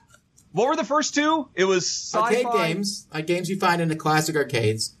 What were the first 2? It was sci-fi. Arcade games, games you find in the classic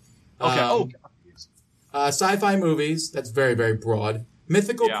arcades. Okay. Sci-fi movies. That's very, very broad.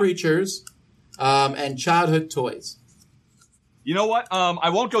 Mythical creatures. And childhood toys. You know what?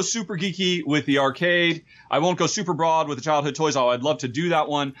 I won't go super geeky with the arcade. I won't go super broad with the childhood toys. Oh, I'd love to do that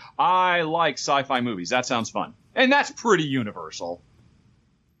one. I like sci-fi movies. That sounds fun. And that's pretty universal.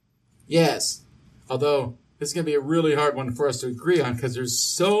 Yes. Although, this is going to be a really hard one for us to agree on because there's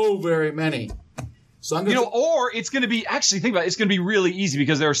so very many. So I'm gonna or it's going to be, actually, think about it, it's going to be really easy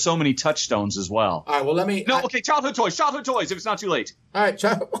because there are so many touchstones as well. All right, well, let me... okay, childhood toys, if it's not too late. All right,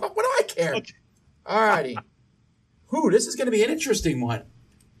 what do I care? Okay. All righty. This is going to be an interesting one.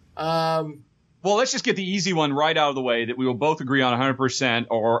 Well, let's just get the easy one right out of the way that we will both agree on 100%,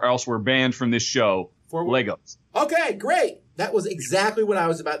 or else we're banned from this show. For Legos. Okay, great. That was exactly what I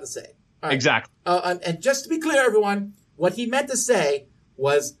was about to say. All right. Exactly. And just to be clear, everyone, what he meant to say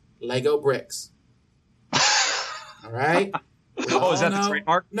was Lego bricks. All right? Oh, is that the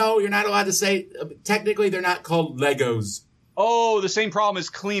trademark? No, you're not allowed to say. Technically, they're not called Legos. Oh, the same problem as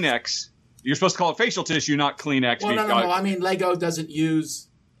Kleenex. You're supposed to call it facial tissue, not Kleenex. Well, no. I mean, Lego doesn't use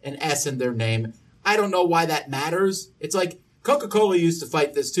an S in their name. I don't know why that matters. It's like Coca-Cola used to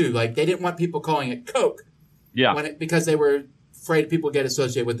fight this too. Like they didn't want people calling it Coke. Yeah. Because they were afraid people get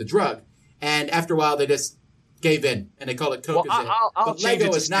associated with the drug. And after a while, they just gave in and they called it Coke. Well, I'll but change Lego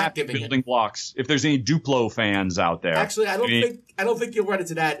it to is not giving building it. blocks. If there's any Duplo fans out there, Actually, I don't think you'll run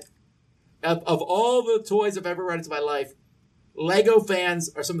into that. Of all the toys I've ever run into in my life, Lego fans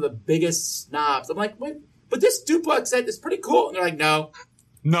are some of the biggest snobs. I'm like, wait, but this duplex set is pretty cool. And they're like, no,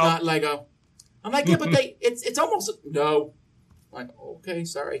 not Lego. I'm like, yeah, but it's almost, no. I'm like, okay,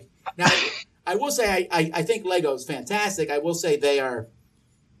 sorry. Now, I will say I think Lego is fantastic. I will say they're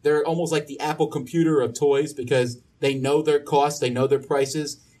almost like the Apple computer of toys because they know their costs, they know their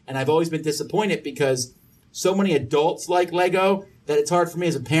prices. And I've always been disappointed because so many adults like Lego that it's hard for me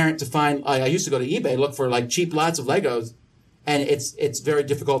as a parent to find. I used to go to eBay, look for like cheap lots of Legos. And it's very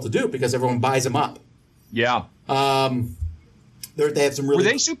difficult to do because everyone buys them up. Yeah. They have some really.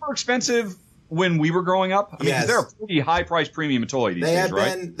 Were they super expensive when we were growing up? I mean, Yes. they're a pretty high price premium toy these days,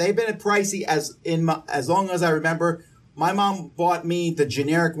 right? They've been pricey as long as I remember. My mom bought me the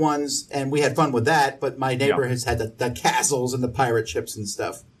generic ones, and we had fun with that. But my neighbor has had the castles and the pirate ships and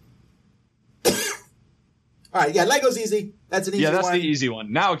stuff. All right, yeah, Lego's easy. That's an easy one. Yeah, that's the easy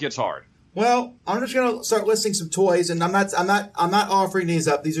one. Now it gets hard. Well, I'm just gonna start listing some toys, and I'm not offering these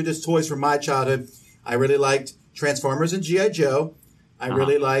up. These are just toys from my childhood. I really liked Transformers and G.I. Joe. I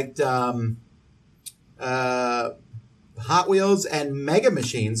really liked Hot Wheels and Mega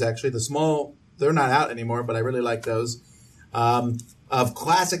Machines. Actually, they're not out anymore, but I really like those. Of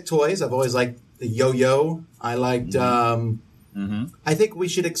classic toys, I've always liked the Yo-Yo. I liked. I think we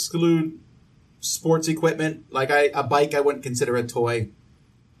should exclude sports equipment. Like a bike, I wouldn't consider a toy.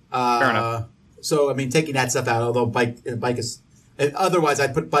 Fair enough. So, I mean, taking that stuff out, although bike is... Otherwise,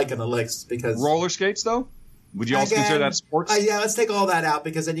 I'd put bike on the list because... Roller skates, though? Would you also consider that sports? Yeah, let's take all that out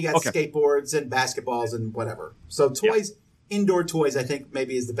because then you got skateboards and basketballs and whatever. So toys, indoor toys, I think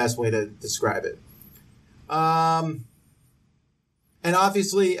maybe is the best way to describe it. And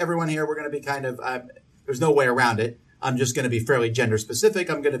obviously, everyone here, we're going to be kind of... there's no way around it. I'm just going to be fairly gender specific.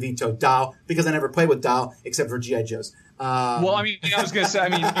 I'm going to veto doll because I never played with doll except for G.I. Joes. Well, I mean, I was going to say, I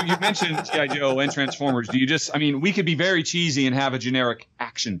mean, you mentioned G.I. Joe and Transformers. Do you just, I mean, we could be very cheesy and have a generic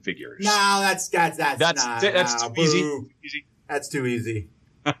action figures. No, that's too easy. That's too easy.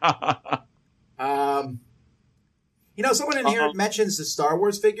 Someone in here mentions the Star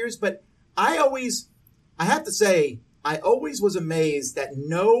Wars figures, but I have to say, I always was amazed that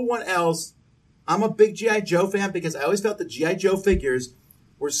no one else. I'm a big G.I. Joe fan because I always felt the G.I. Joe figures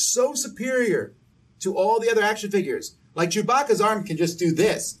were so superior to all the other action figures. Like Chewbacca's arm can just do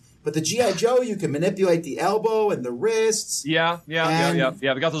this, but the G.I. Joe, you can manipulate the elbow and the wrists. Yeah. They got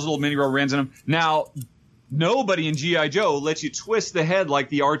those little mini rubber bands in them. Now, nobody in G.I. Joe lets you twist the head like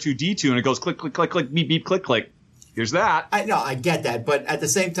the R2-D2 and it goes click, click, click, click, beep, beep, click, click. Here's that. I get that, but at the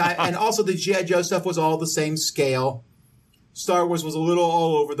same time, and also the G.I. Joe stuff was all the same scale. Star Wars was a little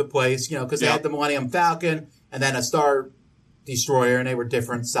all over the place, because they had the Millennium Falcon and then a Star Destroyer, and they were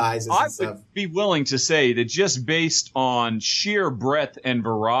different sizes and stuff. I would be willing to say that just based on sheer breadth and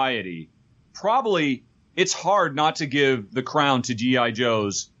variety, probably it's hard not to give the crown to G.I.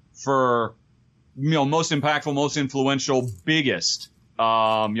 Joes for, most impactful, most influential, biggest.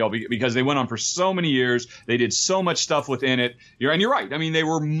 Because they went on for so many years, they did so much stuff within it. And you're right. I mean, they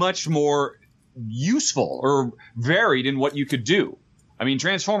were much more useful or varied in what you could do. I mean,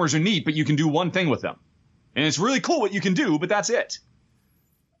 Transformers are neat, but you can do one thing with them. And it's really cool what you can do, but that's it.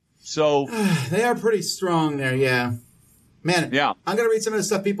 So they are pretty strong there, yeah. Man, yeah. I'm going to read some of the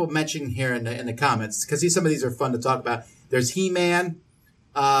stuff people mention here in the comments because some of these are fun to talk about. There's He-Man.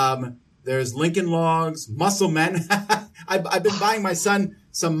 There's Lincoln Logs, Muscle Men. I've been buying my son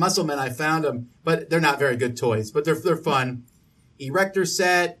some Muscle Men. I found them, but they're not very good toys, but they're fun. Erector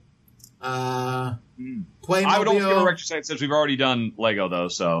set. Playmobil. I would only go Erector set since we've already done Lego, though.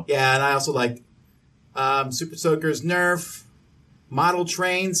 So yeah, and I also like Super Soakers, Nerf, model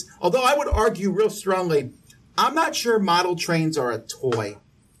trains. Although I would argue real strongly, I'm not sure model trains are a toy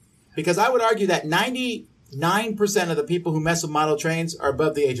because I would argue that 99% of the people who mess with model trains are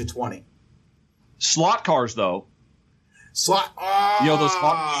above the age of 20. Slot cars, though. Slot. Those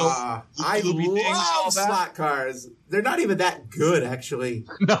Hot Wheels. I Loopy things, all love that. slot cars. They're not even that good, actually.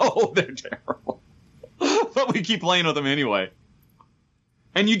 No, they're terrible. But we keep playing with them anyway.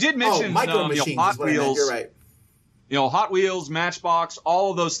 And you did mention Micro Machines Hot is what I meant. Wheels. You're right. Hot Wheels, Matchbox,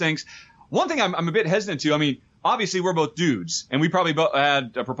 all of those things. One thing I'm a bit hesitant to, I mean, obviously we're both dudes, and we probably both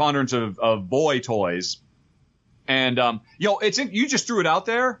had a preponderance of boy toys. And, you just threw it out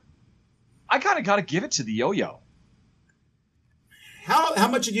there. I kind of got to give it to the yo-yo. How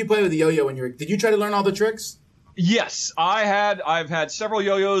much did you play with the yo-yo did you try to learn all the tricks? Yes, I've had several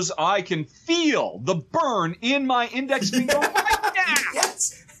yo-yos. I can feel the burn in my index finger right now.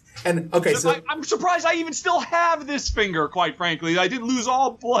 Yes. And okay, so I'm surprised I even still have this finger, quite frankly. I didn't lose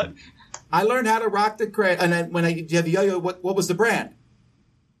all blood. I learned how to rock the crate. And then when you have the yo-yo, what was the brand?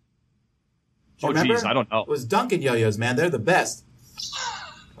 Do you remember? Geez, I don't know. It was Duncan yo-yos, man. They're the best.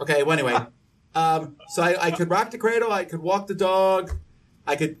 Okay, well, anyway. So I could rock the cradle. I could walk the dog.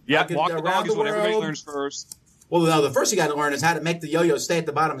 I could walk the dog is what everybody world. learns first. Well, no, the first you got to learn is how to make the yo-yo stay at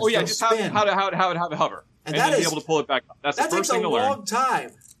the bottom and still just spin. how to hover. And that then is- be able to pull it back up. That's the That first takes thing a to learn. long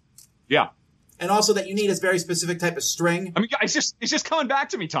time. Yeah. And also that you need a very specific type of string. I mean, it's just coming back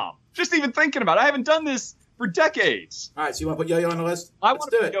to me, Tom. Just even thinking about it. I haven't done this for decades. All right, so you want to put yo-yo on the list? I Let's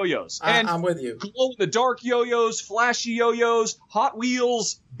want do to it. put yo-yos. I- And I'm with you. glow-in-the-dark yo-yos, flashy yo-yos, Hot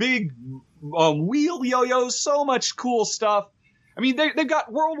Wheels, big wheel yo-yos, so much cool stuff. I mean, they've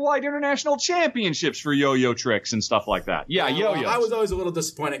got worldwide international championships for yo-yo tricks and stuff like that. Yeah, yo-yos. I was always a little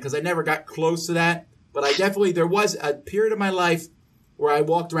disappointed because I never got close to that. But there was a period of my life where I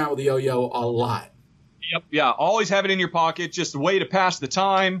walked around with a yo-yo a lot. Yep, yeah. Always have it in your pocket, just a way to pass the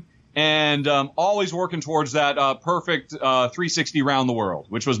time, and always working towards that perfect 360 round the world,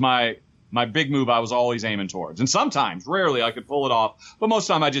 which was my big move I was always aiming towards. And sometimes, rarely, I could pull it off, but most of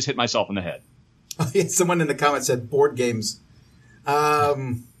the time I just hit myself in the head. Someone in the comments said board games.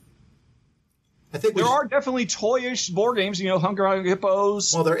 I think There are definitely toyish board games, Hungry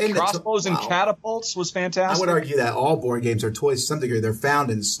Hippos, Well, they're in the Crossbows and wow. Catapults was fantastic. I would argue that all board games are toys to some degree. They're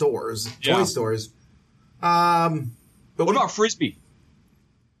found in stores, Yeah. toy stores. What about Frisbee?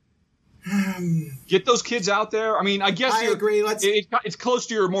 Get those kids out there. I mean, I guess I agree. It's close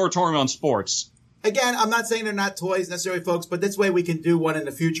to your moratorium on sports. Again, I'm not saying they're not toys necessarily, folks, but this way we can do one in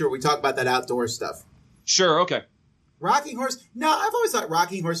the future. We talk about that outdoor stuff. Sure, okay. Rocking horse? No, I've always thought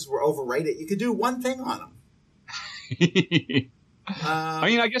rocking horses were overrated. You could do one thing on them. I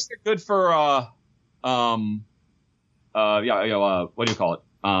mean, I guess they're good for what do you call it?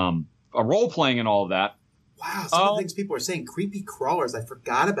 Role playing and all of that. Wow, some of the things people are saying. Creepy crawlers. I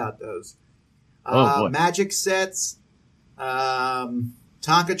forgot about those. Boy. Magic sets.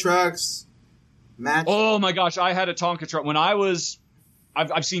 Tonka trucks. Oh my gosh, I had a Tonka truck when I was.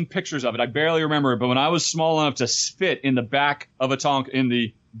 I've seen pictures of it. I barely remember it, but when I was small enough to fit in the back of in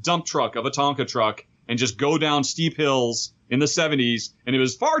the dump truck of a Tonka truck and just go down steep hills in the 70s, and it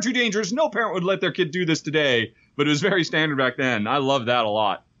was far too dangerous. No parent would let their kid do this today, but it was very standard back then. I loved that a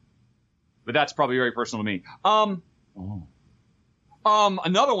lot. But that's probably very personal to me.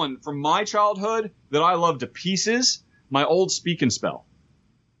 Another one from my childhood that I loved to pieces, my old Speak and Spell.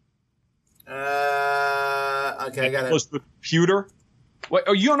 Okay, I got it. Was the computer. Wait,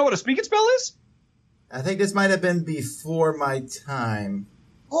 you don't know what a Speak and Spell is? I think this might have been before my time.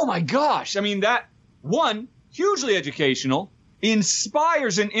 Oh my gosh. I mean, that one, hugely educational,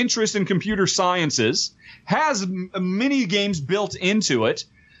 inspires an interest in computer sciences, has mini games built into it,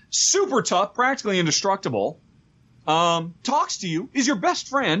 super tough, practically indestructible, talks to you, is your best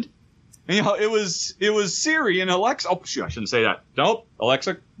friend. And, it was Siri and Alexa. Oh, shoot, I shouldn't say that. Nope.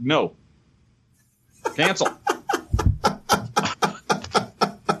 Alexa, no. Cancel.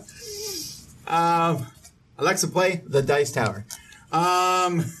 Alexa, play The Dice Tower.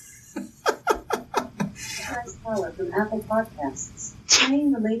 Dice Tower from Apple Podcasts.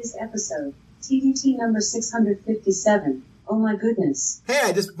 Playing the latest episode, TDT number 657. Oh my goodness. Hey,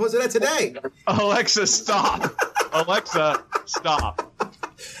 I just posted that today. Alexa, stop. Alexa, stop.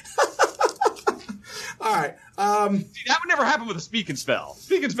 All right. See, that would never happen with a Speak and Spell.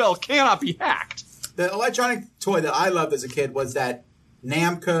 Speak and Spell cannot be hacked. The electronic toy that I loved as a kid was that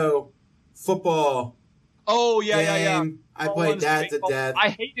Namco football Oh, yeah, game. yeah. I played that to death. I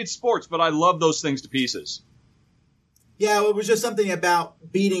hated sports, but I love those things to pieces. Yeah, it was just something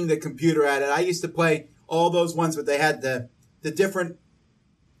about beating the computer at it. I used to play all those ones, but they had the different,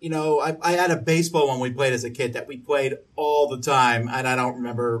 I had a baseball one we played as a kid that we played all the time, and I don't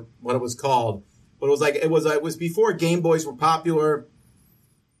remember what it was called. But it was before Game Boys were popular.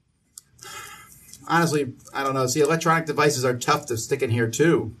 Honestly, I don't know. See, electronic devices are tough to stick in here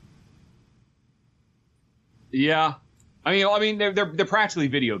too. Yeah. I mean, they're practically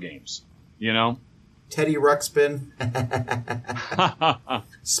video games, you know. Teddy Ruxpin.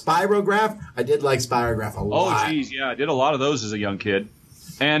 Spirograph. I did like Spirograph a lot. Oh, geez, yeah, I did a lot of those as a young kid.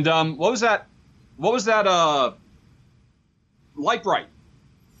 And what was that? Light Bright.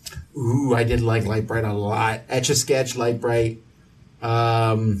 Ooh, I did like Light Bright a lot. Etch-a-Sketch, Light Bright.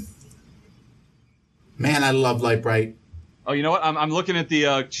 Man, I love Light Bright. Oh, you know what? I'm looking at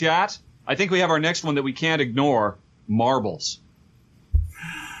the chat. I think we have our next one that we can't ignore. Marbles.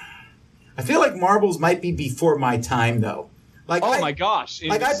 I feel like marbles might be before my time, though. Like, my gosh!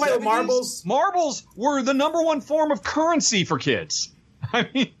 Like I play with marbles. Marbles were the #1 form of currency for kids. I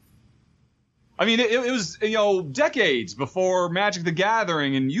mean, it was decades before Magic the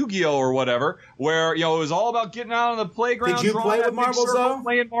Gathering and Yu-Gi-Oh or whatever, where it was all about getting out on the playground. Did you play with marbles though?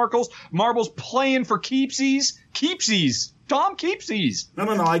 Playing marbles, playing for keepsies, Tom, keepsies.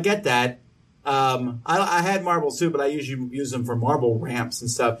 No, I get that. I had marbles too, but I usually use them for marble ramps and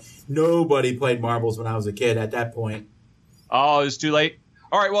stuff. Nobody played marbles when I was a kid at that point. Oh, it's too late.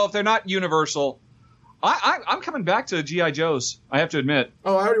 All right, well, if they're not universal, I'm coming back to G.I. Joes, I have to admit.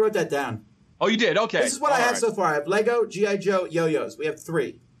 Oh, I already wrote that down. Oh, you did? Okay. This is what I have so far. I have Lego, G.I. Joe, Yo-Yos. We have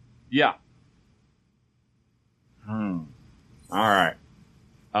 3. Yeah. All right.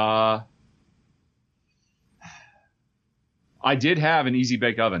 I did have an Easy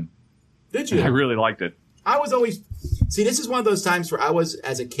Bake Oven. Did you? I really liked it. I was always... See, this is one of those times where I was,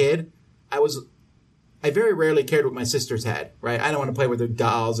 as a kid, I very rarely cared what my sisters had, right? I don't want to play with their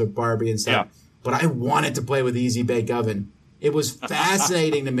dolls or Barbie and stuff. Yeah. But I wanted to play with the Easy Bake Oven. It was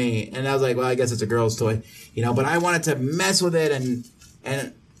fascinating to me. And I was like, well, I guess it's a girl's toy. But I wanted to mess with it.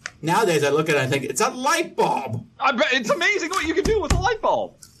 And nowadays I look at it and I think, it's a light bulb. I bet it's amazing what you can do with a light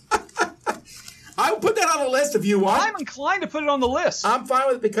bulb. I will put that on the list if you want. I'm inclined to put it on the list. I'm fine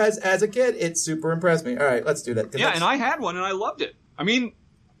with it because as a kid, it super impressed me. All right, let's do that. Yeah, and I had one and I loved it. I mean,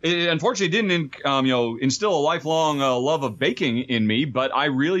 it unfortunately didn't instill a lifelong love of baking in me, but I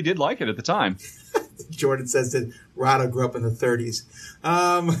really did like it at the time. Jordan says that Rado grew up in the 30s.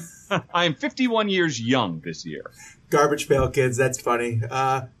 I am 51 years young this year. Garbage Pail Kids, that's funny.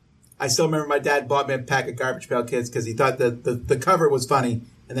 I still remember my dad bought me a pack of Garbage Pail Kids because he thought that the cover was funny,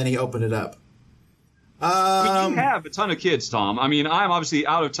 and then he opened it up. I mean, you have a ton of kids, Tom. I mean, I'm obviously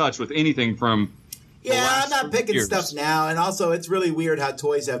out of touch with anything from... Yeah, I'm not picking stuff now. And also, it's really weird how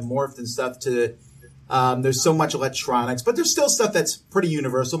toys have morphed and stuff to... there's so much electronics, but there's still stuff that's pretty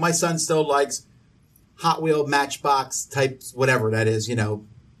universal. My son still likes Hot Wheel, Matchbox types, whatever that is, It's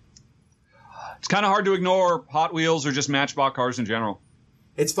kind of hard to ignore Hot Wheels or just Matchbox cars in general.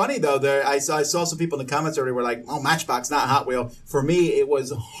 It's funny, though. I saw some people in the comments already were like, oh, Matchbox, not Hot Wheel. For me, it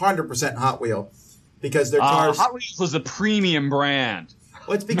was 100% Hot Wheel. Because their cars... Hot Wheels was a premium brand.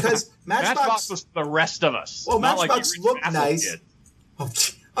 Well, it's because Matchbox was the rest of us. Well, Matchbox looked nice. Oh,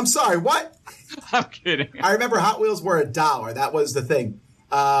 I'm sorry, what? I'm kidding. I remember Hot Wheels were $1. That was the thing.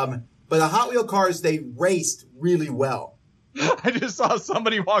 But the Hot Wheel cars, they raced really well. I just saw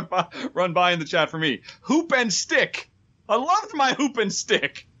somebody run by in the chat for me. Hoop and stick. I loved my hoop and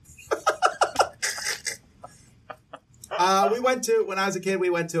stick. When I was a kid, we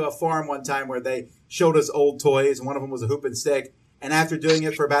went to a farm one time where they showed us old toys, and one of them was a hoop and stick. And after doing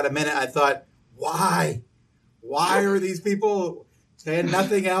it for about a minute, I thought, why? Why are these people saying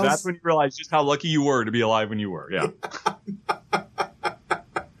nothing else? That's when you realize just how lucky you were to be alive when you were, yeah.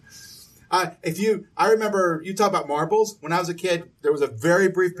 I remember, you talk about marbles. When I was a kid, there was a very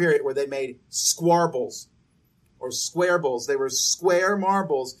brief period where they made squarbles or squarebles. They were square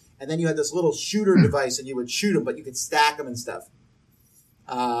marbles. And then you had this little shooter device, and you would shoot them, but you could stack them and stuff.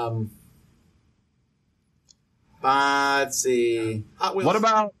 Let's see. Hot Wheels. What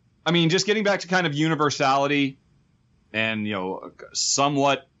about, just getting back to kind of universality and,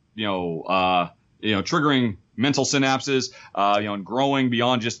 somewhat, triggering mental synapses, and growing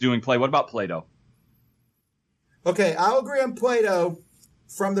beyond just doing play. What about Play-Doh? Okay, I'll agree on Play-Doh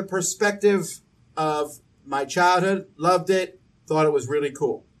from the perspective of my childhood. Loved it. Thought it was really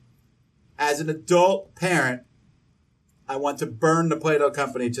cool. As an adult parent, I want to burn the Play-Doh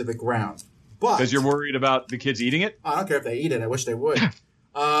company to the ground. Because you're worried about the kids eating it? I don't care if they eat it. I wish they would.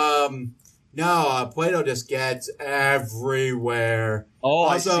 No, Play-Doh just gets everywhere. Oh,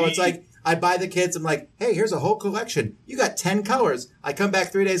 also, it's like I buy the kids. I'm like, hey, here's a whole collection. You got 10 colors. I come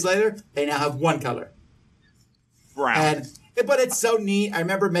back 3 days later. They now have 1 color. Brown. But it's so neat. I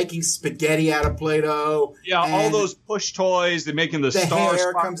remember making spaghetti out of Play-Doh. Yeah, all those push toys. They're making the star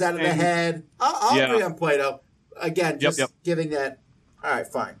hair comes out of the head. I'll agree on Play-Doh. Again, just giving that. All right,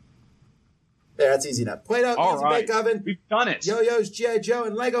 fine. There, that's easy enough. Play-Doh, Easy Bake Oven. We've done it. Yo-Yos, G.I. Joe,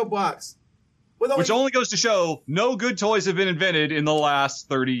 and Lego blocks. Which only goes to show no good toys have been invented in the last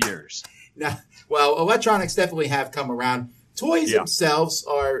 30 years. Now, well, electronics definitely have come around. Toys themselves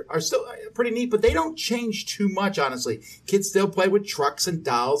are still pretty neat, but they don't change too much, honestly. Kids still play with trucks and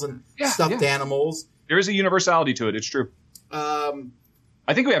dolls and stuffed animals. There is a universality to it. It's true.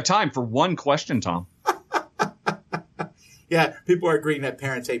 I think we have time for one question, Tom. Yeah, people are agreeing that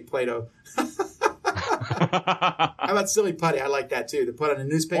parents hate Play-Doh. How about Silly Putty? I like that, too. To put on a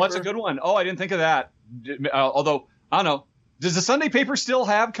newspaper. Well, that's a good one. Oh, I didn't think of that. Although, I don't know. Does the Sunday paper still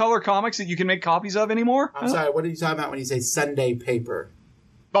have color comics that you can make copies of anymore? I'm sorry, what are you talking about when you say Sunday paper?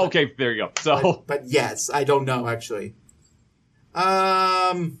 Okay, there you go. So, but yes, I don't know, actually.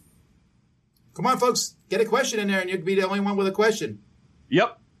 Come on, folks. Get a question in there, and you'll be the only one with a question.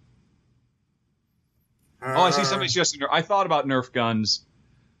 Yep. Oh, I see somebody suggesting I thought about Nerf guns.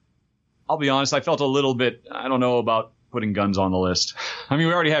 I'll be honest, I felt a little bit, I don't know about putting guns on the list. I mean,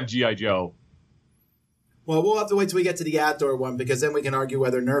 we already have G.I. Joe. Well, we'll have to wait till we get to the outdoor one, because then we can argue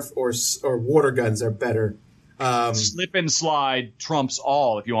whether Nerf or water guns are better. Slip and slide trumps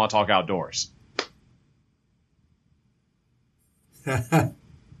all if you want to talk outdoors. I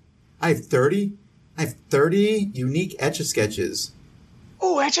have 30 unique Etch-a-Sketches.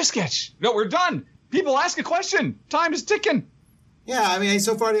 Oh, Etch-a-Sketch. No, we're done. People ask a question. Time is ticking. Yeah, I mean,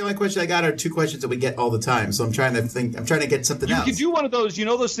 so far the only question I got are 2 questions that we get all the time. So I'm trying to get something else. You could do one of those,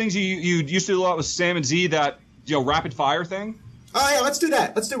 those things you used to do a lot with Sam and Z, that, rapid fire thing? Oh, yeah, let's do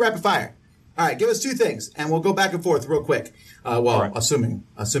that. Let's do rapid fire. All right, give us 2 things, and we'll go back and forth real quick. Right. assuming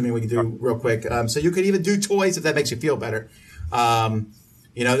we can do real quick. So you could even do toys if that makes you feel better.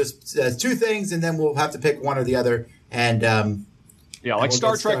 There's 2 things, and then we'll have to pick one or the other. And like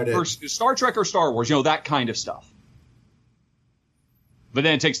Star Trek or Star Wars, that kind of stuff. But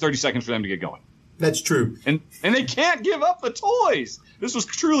then it takes 30 seconds for them to get going. That's true. And they can't give up the toys. This was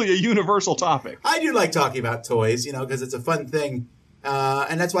truly a universal topic. I do like talking about toys, because it's a fun thing.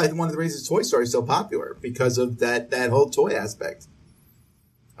 And that's why one of the reasons Toy Story is so popular, because of that whole toy aspect.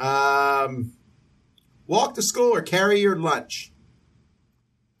 Walk to school or carry your lunch?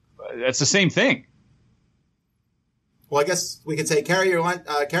 That's the same thing. Well, I guess we could say carry your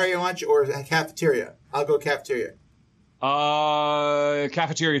lunch or cafeteria. I'll go cafeteria.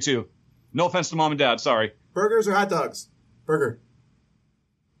 Cafeteria too. No offense to mom and dad. Sorry. Burgers or hot dogs? Burger.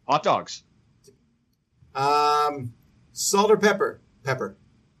 Hot dogs. Salt or pepper? Pepper.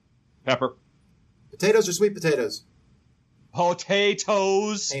 Pepper. Potatoes or sweet potatoes?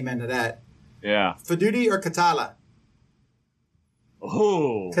 Potatoes. Amen to that. Yeah. Faduti or Katala?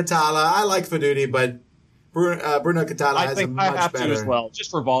 Oh. Katala. I like Faduti, but Bruno Katala has a much better. I have to as well, just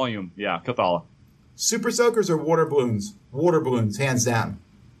for volume. Yeah, Kathala. Super soakers or water balloons? Water balloons, hands down.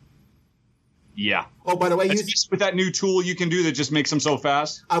 Yeah. Oh, by the way, with that new tool you can do that just makes them so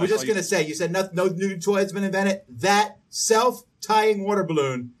fast. I was just going to say, you said no new toy has been invented. That self-tying water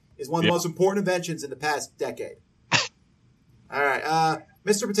balloon is one of the most important inventions in the past decade. All right.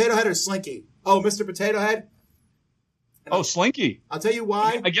 Mr. Potato Head or Slinky? Oh, Mr. Potato Head? Slinky. I'll tell you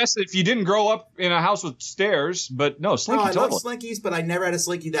why. I guess if you didn't grow up in a house with stairs, but no, Slinky. I love Slinkies, but I never had a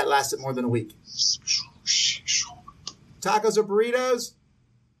Slinky that lasted more than a week. Tacos or burritos?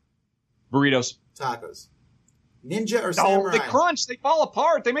 Burritos. Tacos. Ninja or samurai? They crunch. They fall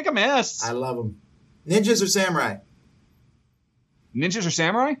apart. They make a mess. I love them. Ninjas or samurai? Ninjas or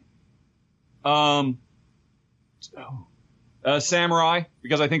samurai? Samurai,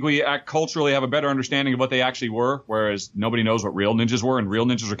 because I think we culturally have a better understanding of what they actually were, whereas nobody knows what real ninjas were, and real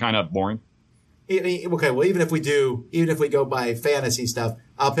ninjas are kind of boring. Okay, well, even if we go by fantasy stuff,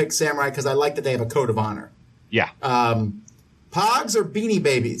 I'll pick samurai because I like that they have a code of honor. Yeah. Pogs or Beanie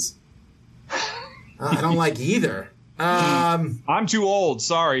Babies? I don't like either. I'm too old.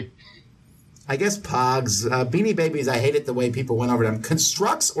 Sorry. I guess Pogs. Beanie Babies, I hated the way people went over them.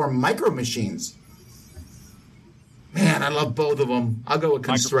 Constructs or Micro Machines? Man, I love both of them. I'll go with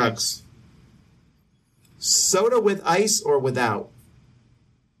Constructs. Soda with ice or without?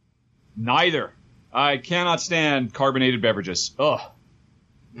 Neither. I cannot stand carbonated beverages. Ugh.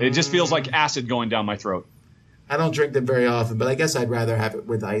 It just feels like acid going down my throat. I don't drink them very often, but I guess I'd rather have it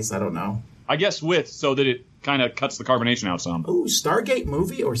with ice. I don't know. I guess with, so that it kind of cuts the carbonation out some. Ooh, Stargate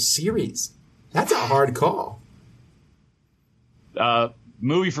movie or series? That's a hard call.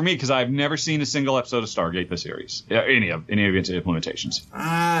 Movie for me, because I've never seen a single episode of Stargate, the series. Any of its implementations.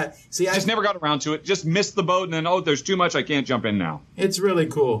 I just never got around to it. Just missed the boat, and then, there's too much, I can't jump in now. It's really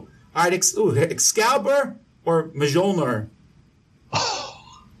cool. All right, Excalibur or Mjolnir?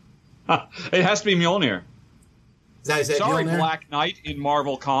 It has to be Mjolnir. Is that how you say Sorry, Mjolnir? Black Knight in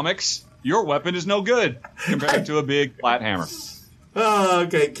Marvel Comics. Your weapon is no good compared to a big flat hammer. Oh,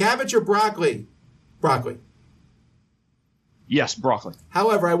 okay. Cabbage or broccoli? Broccoli. Yes, broccoli.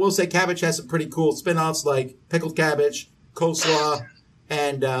 However, I will say cabbage has some pretty cool spin-offs like pickled cabbage, coleslaw,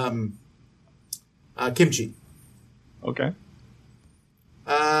 and kimchi. Okay.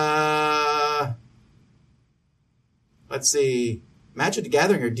 Let's see. Magic the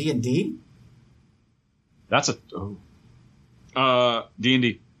Gathering or D&D? That's a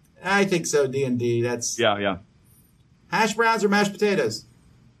D&D. I think so, D&D. That's Yeah. hash browns or mashed potatoes?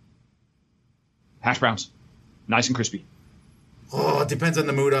 Hash browns. Nice and crispy. Oh, it depends on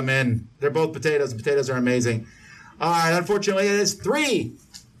the mood I'm in. They're both potatoes, and potatoes are amazing. All right, unfortunately, it is 3.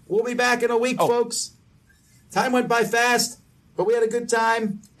 We'll be back in a week, folks. Time went by fast, but we had a good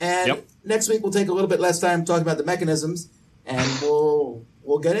time. And next week, we'll take a little bit less time talking about the mechanisms, and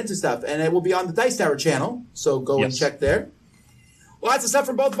we'll get into stuff. And it will be on the Dice Tower channel, so go and check there. Lots of stuff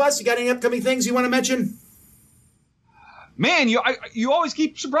from both of us. You got any upcoming things you want to mention? Man, you always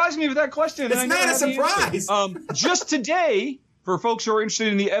keep surprising me with that question. It's not a surprise. Just today, for folks who are interested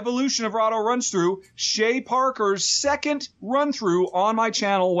in the evolution of Rahdo Runs Through, Shay Parker's second run-through on my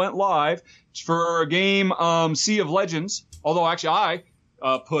channel went live for a game, Sea of Legends. Although, actually,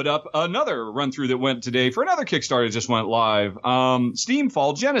 I put up another run-through that went today for another Kickstarter that just went live,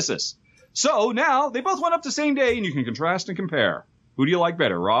 Steamfall Genesis. So now, they both went up the same day, and you can contrast and compare. Who do you like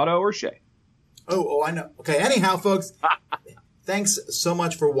better, Rahdo or Shay? Oh, I know. Okay, anyhow, folks, thanks so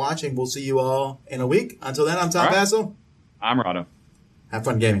much for watching. We'll see you all in a week. Until then, I'm Tom Basil. I'm Rahdo. Have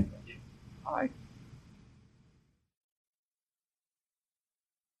fun gaming.